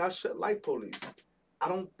probably think I should like police. I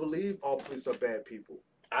don't believe all police are bad people.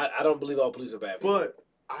 I don't believe all police are bad people. But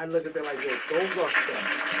I look at them like, yo, those are some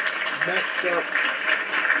messed up,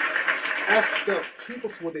 effed up people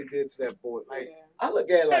for what they did to that boy. Like, I look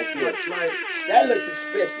at it like this. like That looks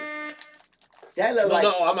suspicious. That looks like.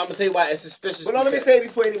 I'm gonna tell you why it's suspicious. But let me say it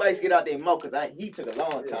before anybody get out their mouth, because he took a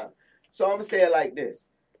long time. So I'm gonna say it like this: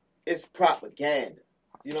 it's propaganda.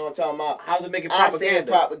 You know what I'm talking about? How's it making I say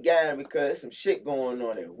propaganda? propaganda because there's some shit going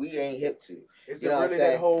on there we ain't hip to. is You it know what really I'm that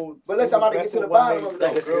saying? whole? But listen, I'm about to get to the bottom of it.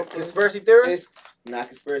 Like though. a conspiracy theorist? It's not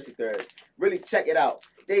conspiracy theory. Really check it out.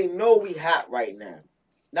 They know we hot right now.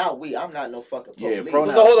 Not we. I'm not no fucking police. Yeah,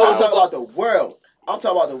 pronouns. So hold on, I'm talking about the world. I'm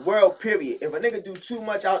talking about the world, period. If a nigga do too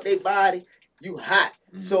much out their body, you hot.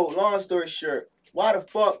 Mhm. So long story short, why the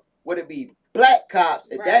fuck would it be black cops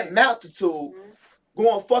at that Right. multitude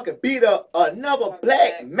going fucking beat up another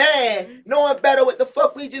black man, knowing better what the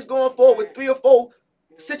fuck we just going for with 3 or 4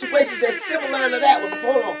 situations that's similar to that. But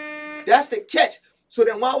hold on. That's the catch. So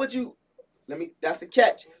then why would you, that's the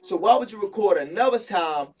catch. So why would you record another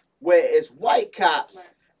time where it's white cops Right.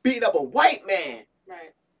 beating up a white man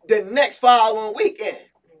Right. the next following weekend?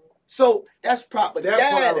 So that's propaganda.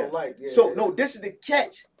 That part I don't like. Yeah, So yeah. no, this is the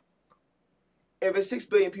catch. If it's 6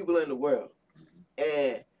 billion people in the world,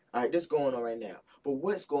 and all right, this going on right now. But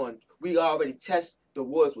we already test the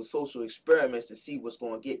woods with social experiments to see what's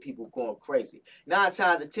going to get people going crazy. 9 times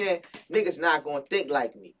out of 10, niggas not going to think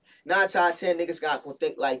like me. 9 times out of 10, niggas not going to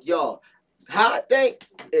think like y'all. How I think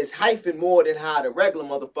is hyphen more than how the regular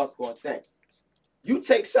motherfucker going to think. You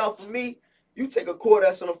take something from me, you take a quarter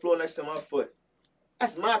that's on the floor next to my foot.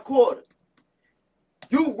 That's my quarter.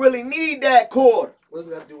 You really need that quarter. What does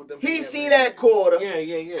that got to do with them? He see that quarter.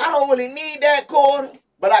 Yeah. I don't really need that quarter,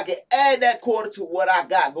 but I can add that quarter to what I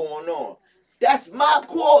got going on. That's my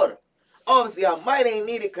quarter. Obviously, I might ain't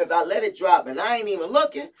need it because I let it drop and I ain't even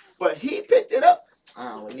looking, but he picked it up. I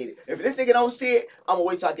don't need it. If this nigga don't see it, I'm going to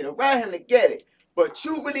wait till I get around him to get it. But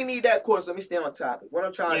you really need that quarter, so let me stay on topic. What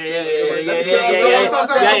I'm trying to say is... I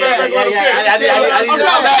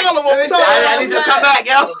need to come back,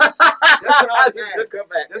 yo. That's what I'm saying.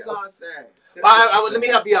 That's all I'm saying. Let me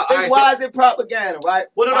help you out. All right, Why is it propaganda, right?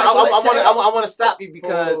 well, no, I want to stop you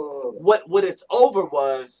because Oh. what it's over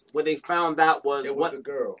was what they found out was It was what the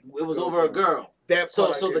girl. it was over a girl. That So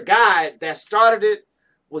part I the get. guy that started it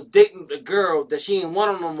was dating the girl that she didn't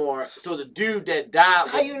want him no more. So the dude that died,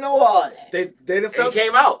 How you know all that? They done it felt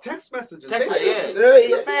came out. text messages. Text They- messages, yeah.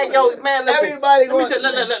 Serious? Man, listen. Everybody Let me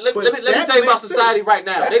going... tell you about society right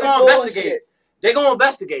now. They're gonna investigate. They're gonna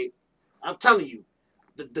investigate. I'm telling you,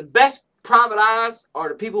 the best private eyes are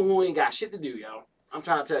the people who ain't got shit to do, yo. I'm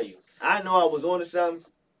trying to tell you. I know I was on to something.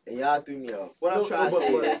 And y'all threw me off. What I'm trying to say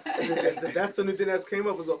is, that's the new thing that's came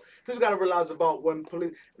up. Is you got to realize about when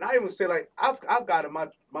police. And I even say like I've got in my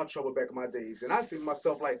trouble back in my days, and I think to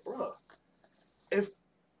myself like, bruh, if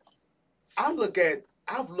I've looked at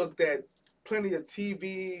plenty of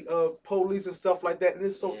TV police and stuff like that, and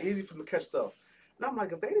it's so easy for them to catch stuff. And I'm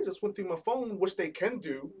like, if they just went through my phone, which they can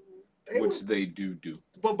do, they do.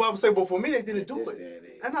 But I'm saying, but for me, they didn't do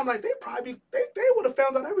it. And I'm like, they would have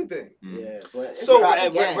found out everything. Yeah. But so,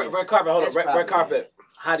 red carpet, hold on, red carpet.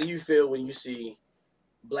 How do you feel when you see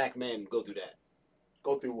black men go through that?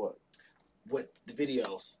 Go through what? With the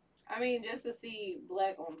videos. I mean, just to see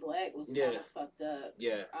black on black was kind of fucked up.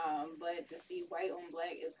 Yeah. But to see white on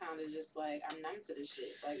black is kind of just like, I'm numb to the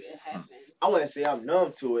shit. Like, it happens. I wouldn't say I'm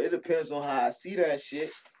numb to it. It depends on how I see that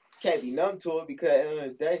shit. Can't be numb to it because at the end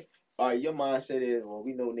of the day, your mindset is, well,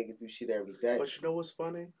 we know niggas do shit every day. But you know what's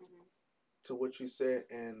funny? To what you said,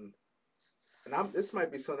 and this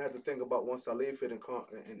might be something I have to think about once I leave here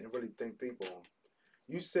and really think deep on.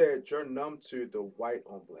 You said you're numb to the white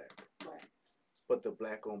on black. Right. But the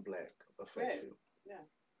black on black affects you. Yeah.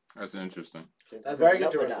 That's interesting. That's very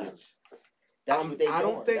interesting. I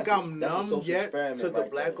don't think I'm numb yet to the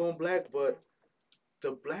black on black, but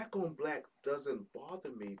the black on black doesn't bother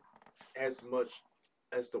me as much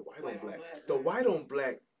as the white on black. The white on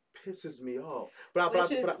black pisses me off. But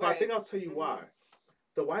I think I'll tell you why.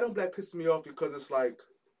 The white on black pisses me off because it's like,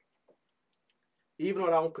 even though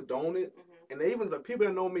I don't condone it, and even the people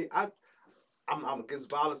that know me, I'm against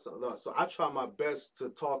violence, so I try my best to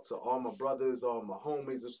talk to all my brothers, all my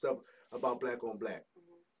homies and stuff about black on black.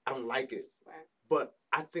 I don't like it, but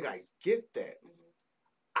I think I get that.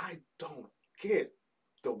 I don't get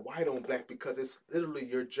the white on black because it's literally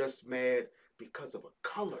you're just mad because of a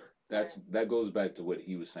color. That goes back to what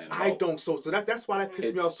he was saying. I don't. So that's why that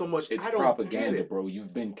pisses me off so much. It's I don't propaganda, get it, bro.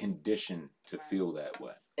 You've been conditioned to feel that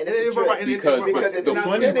way. And it's because the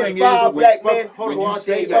funny thing is, black men when go you out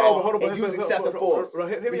say there, that, and use excessive force.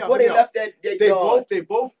 Before they left that yard, they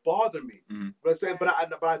both bother me.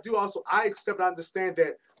 But I do also accept and understand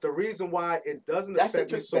that the reason why it doesn't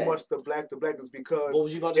affect me so much the black is because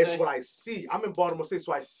it's what I see. I'm in Baltimore City,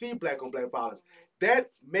 so I see black on black violence. That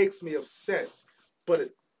makes me upset, but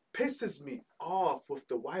it pisses me off with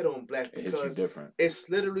the white on black because it's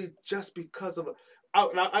literally just because of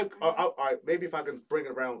all right, maybe if I can bring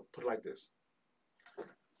it around, put it like this.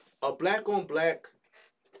 A black on black,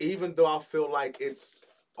 even though I feel like it's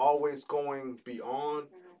always going beyond,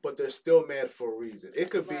 but they're still mad for a reason. It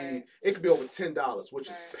could be over $10, which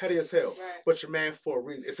is petty as hell, but you're mad for a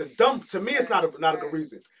reason. It's to me it's not a good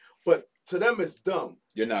reason, but to them it's dumb.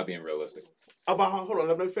 You're not being realistic. Hold on,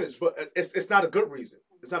 let me finish. But it's not a good reason.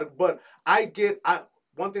 It's not. But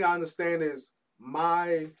one thing I understand is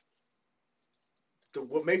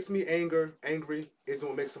what makes me angry isn't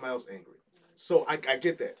what makes somebody else angry. So I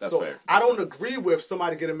get that. That's so fair. I don't agree with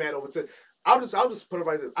somebody getting mad over it. I'll just put it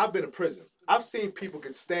like this. I've been in prison. I've seen people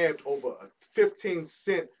get stabbed over a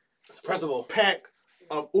 15-cent pack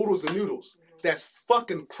of oodles and noodles. That's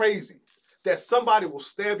fucking crazy. That somebody will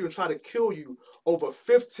stab you and try to kill you over a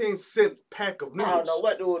 15-cent pack of noodles. I don't know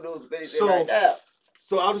what noodles, but like that.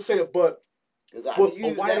 So I'll just say it, but with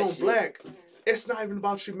a white on black, it's not even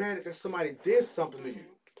about you mad that somebody did something to you.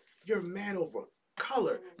 You're mad over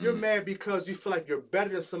color. You're mad because you feel like you're better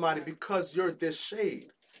than somebody because you're this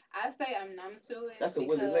shade. I say I'm numb to it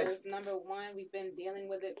because number one, we've been dealing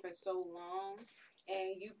with it for so long,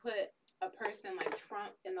 and you put a person like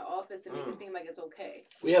Trump in the office to make it seem like it's okay.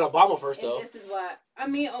 We had Obama first, though. This is why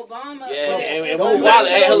Obama. Yeah, and we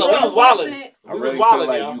was wilding. I really feel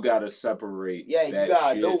like you gotta separate. Yeah, you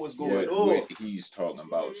gotta know what's going on. What he's talking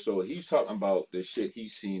about. So he's talking about the shit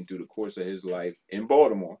he's seen through the course of his life in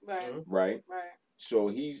Baltimore. Right. So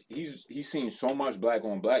he's seen so much black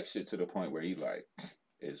on black shit to the point where he like.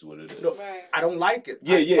 Is what it is. No, I don't like it.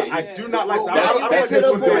 I do not like it. That's to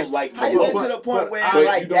the point where I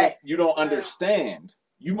like that. You don't understand.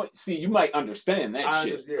 You might understand that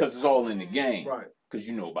shit because it's all in the game. Right. Because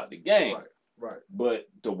you know about the game. Right. But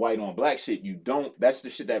the white on black shit, you don't. That's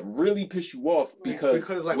the shit that really piss you off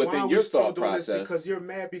because like, within your thought process. Because you're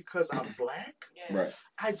mad because I'm black. Right.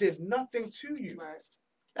 I did nothing to you. Right.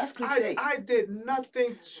 That's cliche. I did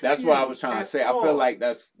nothing to That's you. what I was trying to say. I feel like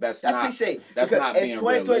that's not cliche. That's not being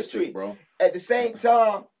realistic, bro. At the same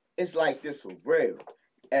time, it's like this for real.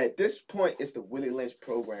 At this point, it's the Willie Lynch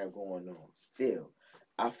program going on still.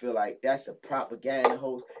 I feel like that's a propaganda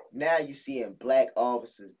host. Now you seeing black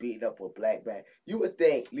officers beating up a black man. You would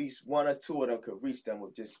think at least one or two of them could reach them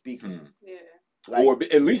with just speaking. Yeah. Like, or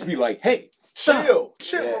at least be like, hey, chill.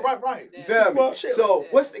 Yeah. Right. You feel me? So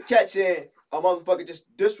what's the catch in a motherfucker just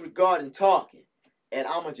disregarding talking? and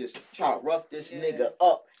I'm going to just try to rough this nigga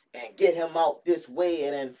up and get him out this way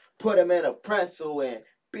and then put him in a pretzel and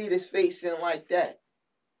beat his face in like that.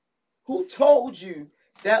 Who told you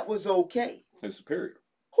that was okay? His superior.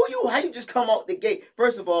 How you just come out the gate?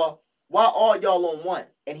 First of all, why all y'all on one?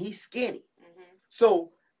 And he's skinny.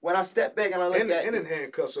 So when I step back and I look at it, in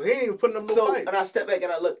handcuffs, so he ain't even putting up no fight. And I step back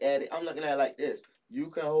and I look at it, I'm looking at it like this. You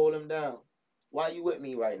can hold him down. Why you with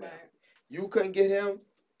me right now? You couldn't get him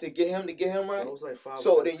to get him right? It was like 5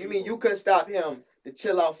 so then you mean you couldn't stop him to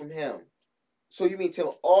chill out from him? So you mean tell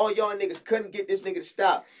me all y'all niggas couldn't get this nigga to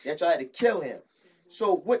stop, that y'all had to kill him?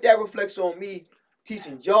 So what that reflects on me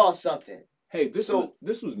teaching y'all something. Hey, this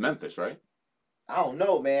was Memphis, right? I don't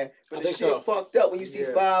know, man. But the shit fucked up when you see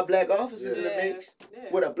 5 black officers in the mix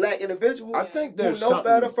with a black individual I think there's who know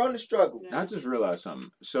better from the struggle. I just realized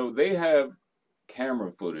something. So they have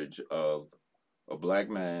camera footage of a black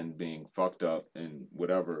man being fucked up in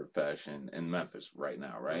whatever fashion in Memphis right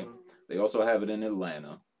now, right? They also have it in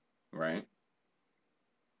Atlanta, right?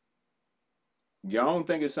 Y'all don't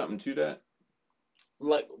think it's something to that?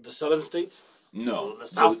 Like the southern states? No. The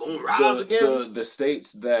South gonna rise again? The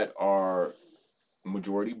states that are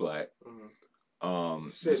majority black,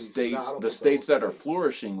 the states that are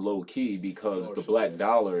flourishing low key because the black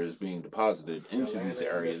dollar is being deposited into these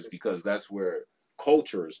areas because that's where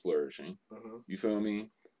culture is flourishing. You feel me?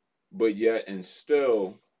 But yet and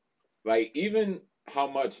still, like even how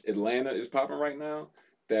much Atlanta is popping right now,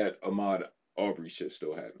 that Ahmaud Arbery shit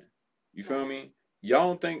still happening. You feel me? Y'all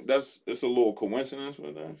don't think it's a little coincidence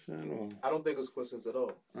with that shit? Or? I don't think it's coincidence at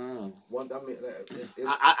all. I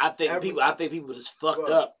think people just fucked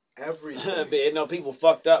up. Everything. People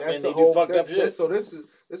fucked up and they do fucked up shit. So this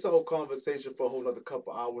is a whole conversation for a whole other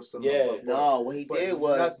couple hours. What he did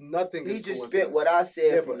was nothing. He just spit what I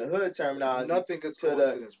said from the hood terminology. Nothing is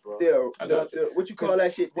coincidence, bro. What you call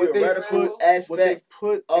that shit? Theoretical aspect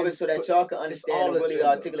of it, so that y'all can understand and really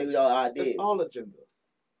articulate y'all ideas. It's all agenda.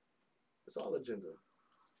 It's all agenda.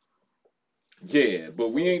 Yeah,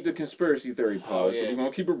 but we ain't the conspiracy theory pod, so we're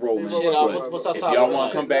gonna keep it rolling. What's our time? If y'all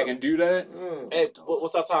want to come back and do that, hey,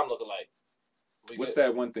 what's our time looking like? What's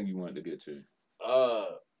that one thing you wanted to get to?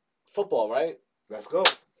 Football, right? Let's go.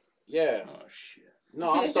 Yeah. Oh shit.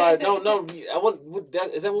 No, I'm sorry. No. I want.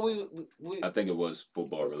 Is that what we? I think it was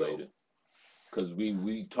football related. Because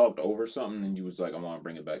we talked over something and you was like, I want to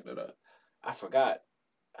bring it back to that. I forgot.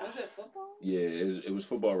 Was it football? Yeah, it was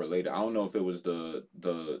football related. I don't know if it was the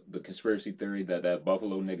conspiracy theory that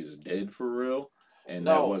Buffalo niggas did for real, and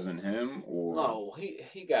that wasn't him, or no,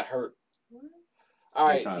 he got hurt. What? All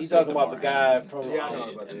right, he's talking about the guy from I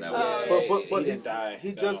know about that. But he didn't die.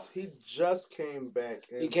 He just came back.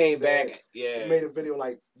 And he came back. Yeah, he made a video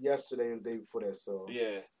like yesterday and the day before that. So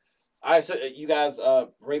yeah. All right, so you guys,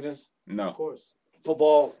 Ravens? No, of course.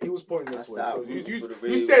 Football. He was pointing this way. So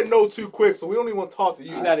you said no too quick, so we don't even want to talk to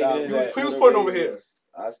you. He was pointing over here.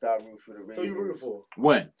 I stopped rooting for the Ravens. So you rooting for?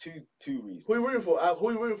 When? Two reasons. Who you rooting for?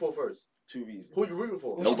 Who you rooting for first? 2 reasons. Who you rooting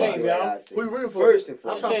for? Nobody. Who you rooting for? First and I'm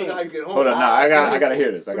foremost. trying to figure out how you get home. Hold on, I gotta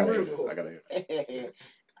hear this. I gotta hear this.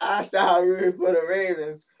 I started rooting for the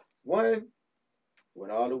Ravens. 1,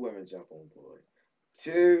 when all the women jump on board.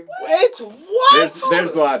 2. Wait, what?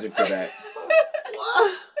 There's logic for that.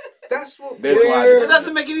 What? That's what. It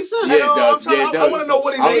doesn't make any sense. Yeah, it does. I want to know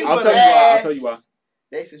what he means. I'll tell you why.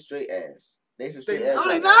 They some straight ass. No,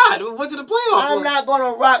 they not. We went to the playoffs. I'm not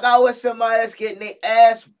gonna rock out with somebody that's getting their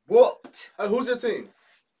ass whooped. Who's your team?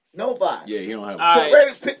 Nobody. Yeah, he don't have. So the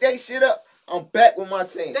Ravens pick that shit up. I'm back with my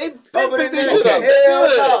team. They picked that shit up.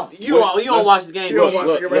 Hell no. You don't watch the game. You don't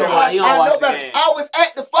watch the game. I was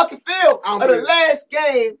at the fucking field of the last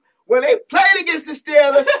game when they played against the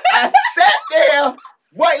Steelers. I sat there.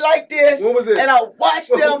 Right like this, and I watched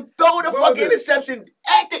them throw the fucking interception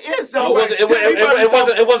at the end zone.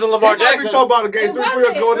 It wasn't Lamar Jackson. We talking about a game 3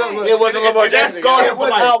 years ago. It wasn't Lamar Jackson. It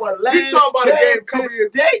was our last game to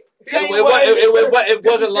date. It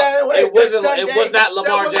was not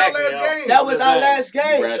Lamar Jackson. That was our last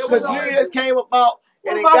game because New Year's came about.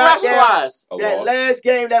 What about rationalize? That last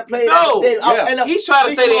game that played he's trying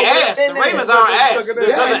to say they ass. The Ravens aren't ass. There's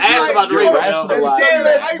nothing ass about the Ravens. The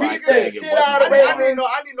Steelers beat the shit out of the Ravens.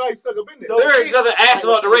 I didn't know he stuck up in there. There is nothing ass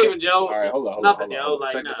about the Ravens, Joe. All right, hold on. Nothing, yo.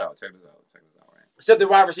 Check this out. Right? Except the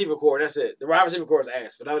wide receiver core. That's it. The wide receiver core is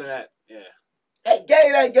ass. But other than that, yeah. That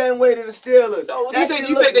game away to the Steelers. No, you think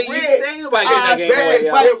that ain't nobody getting that game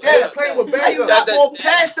away? Playing with how you not gonna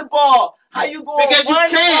pass the ball? How you going to run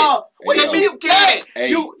the ball? What do you mean you can't?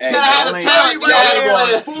 You gotta have the talent.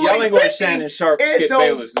 Y'all ain't going to Shannon Sharp, Skip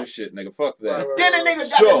Bayless and shit, nigga. Fuck that. Then the nigga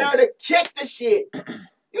got the nerve to kick the shit.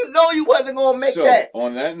 You know you wasn't gonna make that.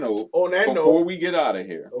 On that note, before we get out of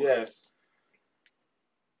here, yes,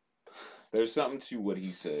 There's something to what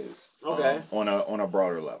he says. Okay. On a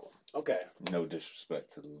broader level. Okay. No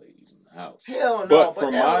disrespect to the ladies in the house. Hell no. But But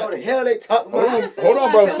from I don't know the hell they talking hold about.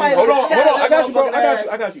 on, bro. Somebody Hold on. tell I got you, bro. that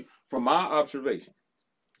I got you. From my observation,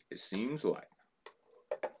 it seems like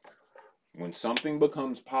when something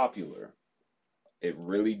becomes popular, it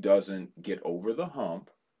really doesn't get over the hump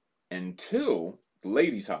until the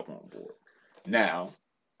ladies hop on board. Now,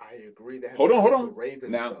 I agree. That hold on. The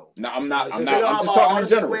Ravens, Now, though. I'm not. I'm Talking just about talking all in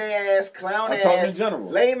general. Square ass, clown I'm talking in ass, general.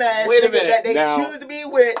 lame ass Wait a niggas minute. that they Now- choose to be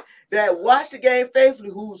with that watch the game faithfully,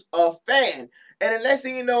 who's a fan. And the next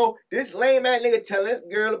thing you know, this lame ass nigga telling this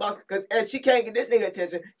girl about, because she can't get this nigga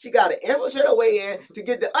attention, she got to infiltrate her way in to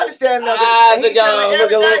get the understanding of it. I And think he telling y'all look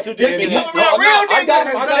a little everything. too Then deep she in come it. around real I niggas. got it.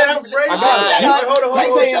 and I then got it. I'm- I I'm got shut it. up. Hold on. Like,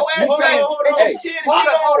 He's sit saying- your ass he's back. saying- And hey, she cheating, she don't. He's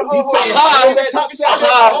saying Uh-huh. all that to say.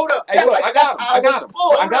 Hold up. Hey, That's look, like, I that's got him. our I got him.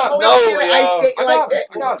 sport. I got him. We don't No, get yo. ice skating I like got that. him.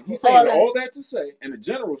 I got him. He's All saying that. all that to say, in a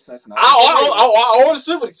general sense. Now, I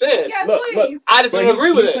understood what he said. Yes, Look, please. I just but don't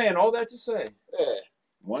agree with he's it. saying all that to say. Yeah.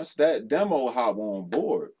 Once that demo hop on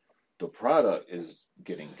board, the product is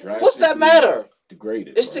getting drastically What's that matter?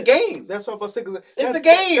 degraded. It's the game. That's what I'm saying. It's the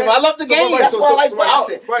game. I love the game. That's why I like so-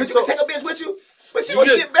 boxing. right, Because you so- can take a bitch with you, but she You will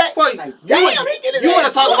just- sit back. Boy, Like, you damn, want- he get his you wanna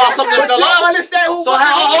ass talk whooped. about something that But you fell off? don't understand who So fucking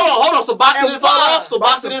hold on. So boxing and didn't fall why? off. So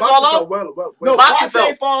boxing didn't fall off. No, Boxing boxing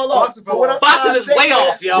ain't fall off. Boxing But what I'm Boxing trying to is say way is-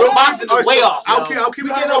 off, yo. Boxing is way off. I'll yo. keep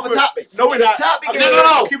We it getting real off a quick. topic. No, we're The not. topic No, is- no,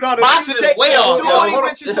 no. Keep it on. Boxing is Take way that off, shit yo. on you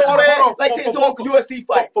with you so Hold on, bad, hold on. like take to a UFC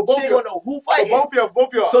fight. For both She ain't of gonna know who For fighting. both of y'all.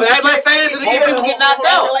 So But she everybody can't- fans of the game people get knocked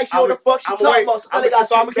acting out. like she know the fuck she I'm talking wait. about. So I'm they got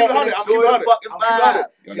so I'm gonna keep it 100. I'm keep it 100. fucking I'm keep it 100.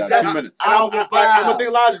 You got That's 2 minutes. I'm gonna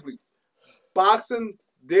think logically. Boxing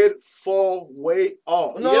did fall way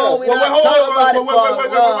off. No, Yes. we're not talking about it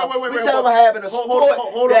falling off. We're talking about having a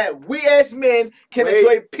sport that we as men can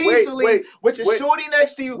enjoy peacefully with your shorty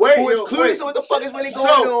next to you who is clueless to what the fuck is really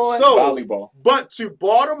going on. So, Volleyball. but to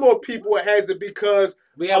Baltimore people, it has it because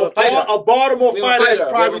We have a fighter. a Baltimore We have a fighter is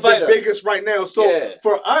fighter. probably We have a the fighter. biggest right now. So Yeah.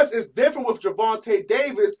 for us, it's different with Javante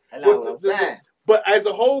Davis. And that's what I'm saying. But as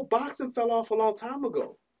a whole, boxing fell off a long time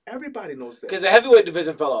ago. Everybody knows that. Because the heavyweight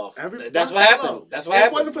division fell off. That's what happened. That's what If it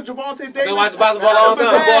happened. wasn't for Javante Been Davis, watching basketball all the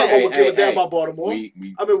time. Baltimore would Hey, give a damn hey, about Baltimore. We we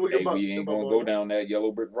ain't about gonna go Baltimore. down that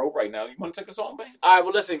yellow brick road right now. You want to take us on, man? All right,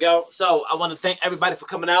 well, listen, yo. So I want to thank everybody for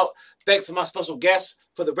coming out. Thanks for my special guest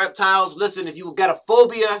for the reptiles. Listen, if you got a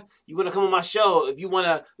phobia, you want to come on my show. If you want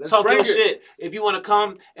to talk bring your it. shit, if you want to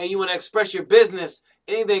come and you want to express your business,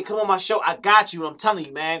 anything, come on my show. I got you. I'm telling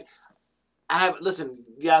you, man. Listen,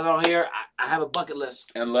 you guys on here, I have a bucket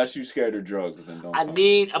list. Unless you scared of drugs, then don't. I come.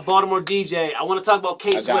 need a Baltimore DJ. I want to talk about K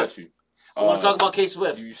I got Swift. you. I want to talk about K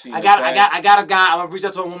Swift. you seen I the got a guy. I'm gonna reach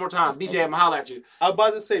out to him one more time. DJ, I'm gonna holler at you. I'm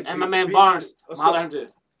about to say, And my man Barnes, I'm gonna holler at him too.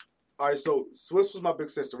 All right, so Swift was my big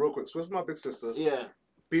sister. Real quick, Swift was my big sister. Yeah.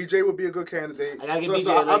 BJ would be a good candidate. I gotta get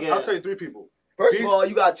So BJ, I'll tell you 3 people. First of all,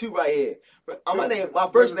 you got 2 right here. My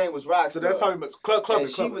first name was Rox. So that's how we met. Club.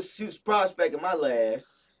 She was prospecting my last.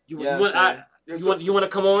 You Yeah, want to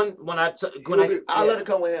come on when I'll let her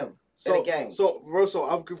come with him. in the game. So Russell,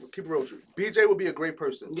 I'll keep it real with you. BJ would be a great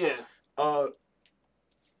person. Yeah.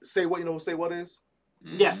 Say what you know. Say what is.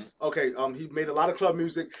 Yes. Okay. He made a lot of club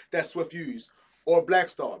music that Swift used. Or Black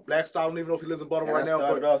Star. Black Star, I don't even know if he lives in Baltimore right now.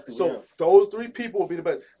 But so those 3 people will be the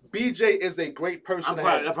best. BJ is a great person.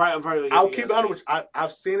 I'm probably I'll keep it 100.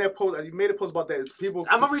 I've seen that post. You made a post about that. It's people.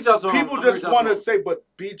 I'm gonna reach out to him. People just want to say, but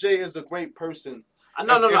BJ is a great person.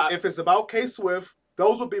 No. If it's about K Swift,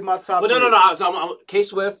 those would be my top. But no. So I'm K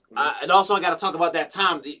Swift, and also I got to talk about that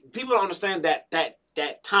time. People don't understand that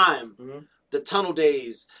time. Mm-hmm. The tunnel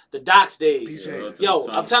days, the docks days. BJ. Yo,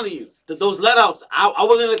 I'm telling you, those letouts. I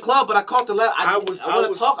wasn't in the club, but I caught the let. I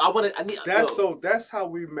want to talk. I need. That's how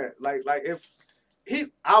we met. Like if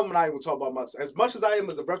I'm not even talking about myself. As much as I am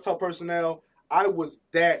as a reptile personnel, I was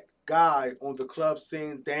that guy on the club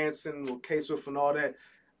scene, dancing with K Swift and all that.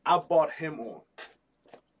 I bought him on.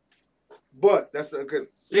 But that's a good.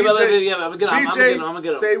 I'm gonna get him.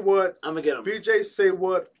 BJ, say what? I'm gonna get him. BJ, say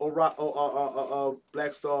what? Or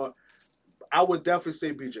Black Star. I would definitely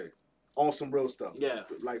say BJ on some real stuff. Yeah,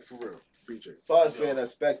 like for real, BJ. As far as being a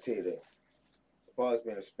spectator,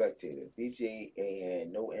 BJ ain't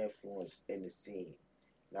had no influence in the scene.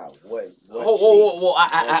 Now what? Whoa!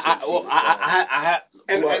 I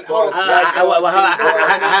listen.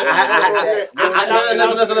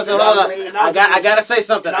 Hold on. I gotta say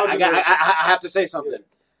something. I have to say something.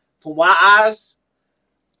 From my eyes,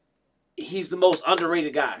 he's the most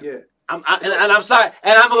underrated guy. Yeah. I'm sorry,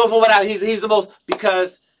 and I'm going for what he's the most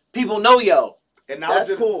because people know yo. And now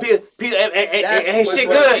that's cool. And his shit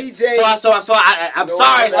good. DJ, I'm sorry.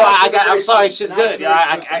 I'm sorry. Shit's good.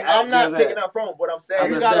 I'm not taking up from what I'm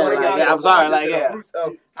saying. I'm sorry. Like, the roots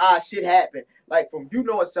of how shit happened. Like from you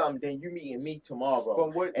knowing something, then you meeting me tomorrow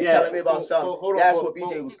and telling me about something. That's what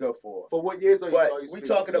BJ was good for. For what years are you? But we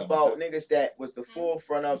talking about niggas that was the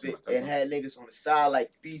forefront of it and had niggas on the side like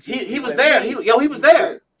BJ. He was there. He was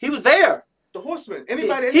there. He was there. The Horseman. He was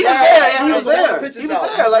there. Yeah, he was there. He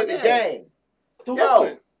was there. Like the game. The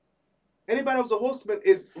Horseman. Anybody that was a Horseman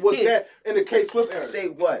was that in the K-Swift era. Say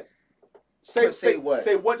what? Say what?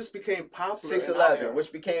 Say what just became popular. 611,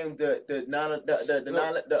 which became the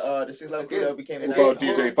 611 became the about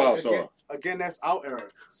DJ Five-Star. Again, that's our era.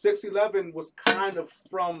 611 was kind of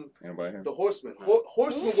from the Horseman.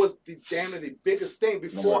 Horseman was the biggest thing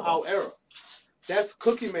before our era. That's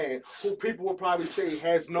Cookie Man, who people will probably say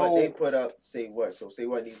has no. But they put up Say What, so Say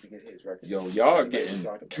What needs to get his record. Yo, y'all are getting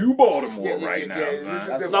to Baltimore right now.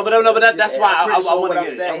 But that's why I want to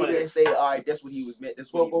get it. He didn't say, all right, that's what he was meant.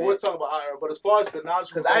 That's what he meant. We're talking about our era. But as far as the knowledge,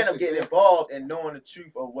 because I ended up getting involved and knowing the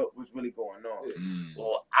truth of what was really going on.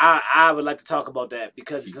 Well, I would like to talk about that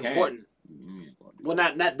because it's important. Well,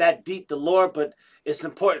 not that deep, the lore, but it's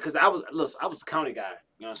important because I was a county guy.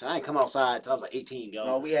 You know what I'm saying? I didn't come outside until I was like 18, yo.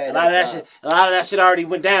 No, we had a lot of that shit already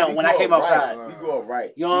went down when I came outside. We grew up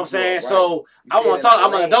right. You know what I'm saying? So I want to talk.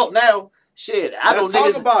 I'm an adult now. Shit, I know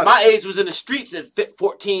niggas. My age was in the streets at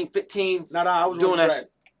 14, 15. No, I was doing that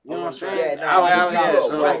shit. You know what I'm saying? I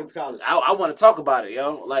want to talk about it,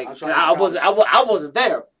 yo. Like I wasn't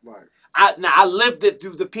there. Right. I lived it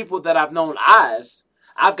through the people that I've known eyes.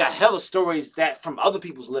 I've got hella stories that from other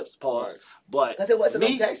people's lips, pause. Right. But because it wasn't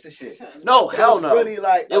no gangster shit. No, hell no. Really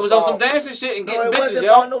like it was on some dancing shit and getting bitches, yo. It wasn't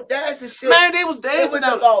about no dancing shit. Man, they was dancing. It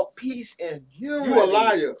was about peace and unity. You a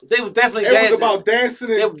liar. They was definitely dancing. It was about dancing.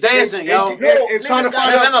 They was dancing, yo. And trying to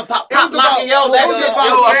find out. Pop locking, yo. That shit,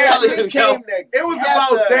 yo. I'm telling you, yo. It was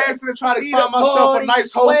about dancing and trying to find myself a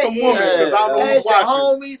nice, wholesome woman. Because I don't know who's watching.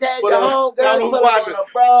 Homies had your homegirls put on the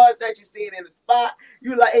bras that you seen in the spot.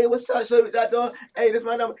 You like, hey, what's up? Show what y'all doing? Hey, this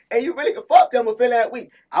my number. And you really can fuck them within that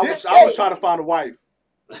week. I was trying to find a wife.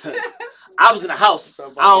 I was in the house. I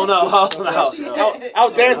don't know. I was in the house.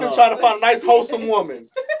 Out dancing, trying to find a nice, wholesome woman.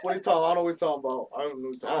 What are you talking? I don't know what you're talking about. I don't know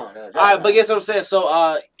what you're talking about. All right, but guess what I'm saying.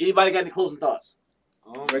 So, anybody got any closing thoughts?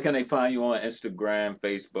 Where can they find you on Instagram,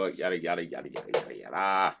 Facebook, yada yada yada yada yada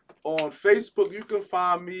yada? On Facebook, you can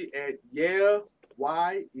find me at YEAH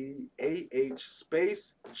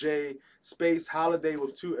space J space Holiday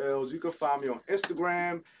with 2 L's. You can find me on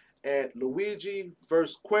Instagram at Luigi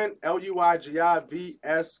vs Quint,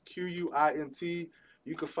 LUIGIVSQUINT.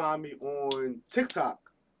 You can find me on TikTok,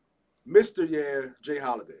 Mr. J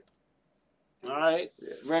Holiday. All right,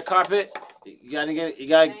 red carpet. You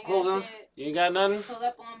got closing? You ain't got nothing? Pull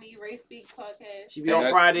up on me, Ray Speaks Podcast. She be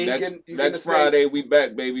on Friday. Next Friday, we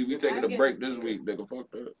back, baby. We taking a break this week, nigga.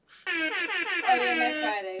 Fuck that. Oh,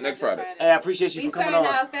 yeah, next Friday. Hey, I appreciate you for coming on. We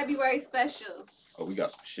starting our February special. Oh, we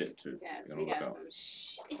got some shit, too. Yes, we got some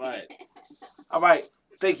shit. Right. All right.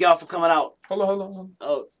 Thank y'all for coming out. Hold on.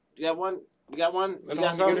 Oh, you got one? You got one? You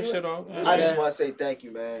got something? Shit off. I just want to say thank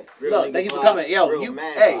you, man. Look, thank you for coming. Yo,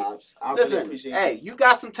 listen, hey, you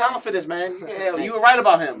got some talent for this, man. Yeah, you were right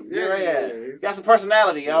about him. Yeah. You got some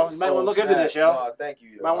personality, yo. You might want to look into this, yo. No, thank you.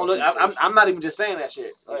 You might want to look. I'm not even just saying that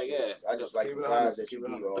shit. Like, yeah. I just like the vibes that you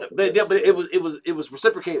But it was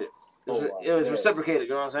reciprocated. It was reciprocated. You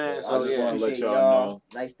know what I'm saying? So I just want to let y'all know.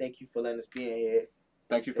 Nice, thank you for letting us be in here.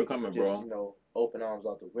 Thank you for coming, bro. Just, open arms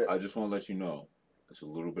out the whip. I just want to let you know, there's a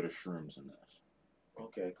little bit of shrooms in this.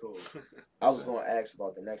 Okay, cool. I was going to ask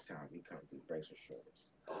about the next time we come to bring some shrooms.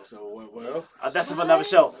 So, well. That's another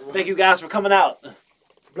show. Thank you guys for coming out.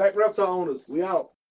 Black Reptile Owners, we out.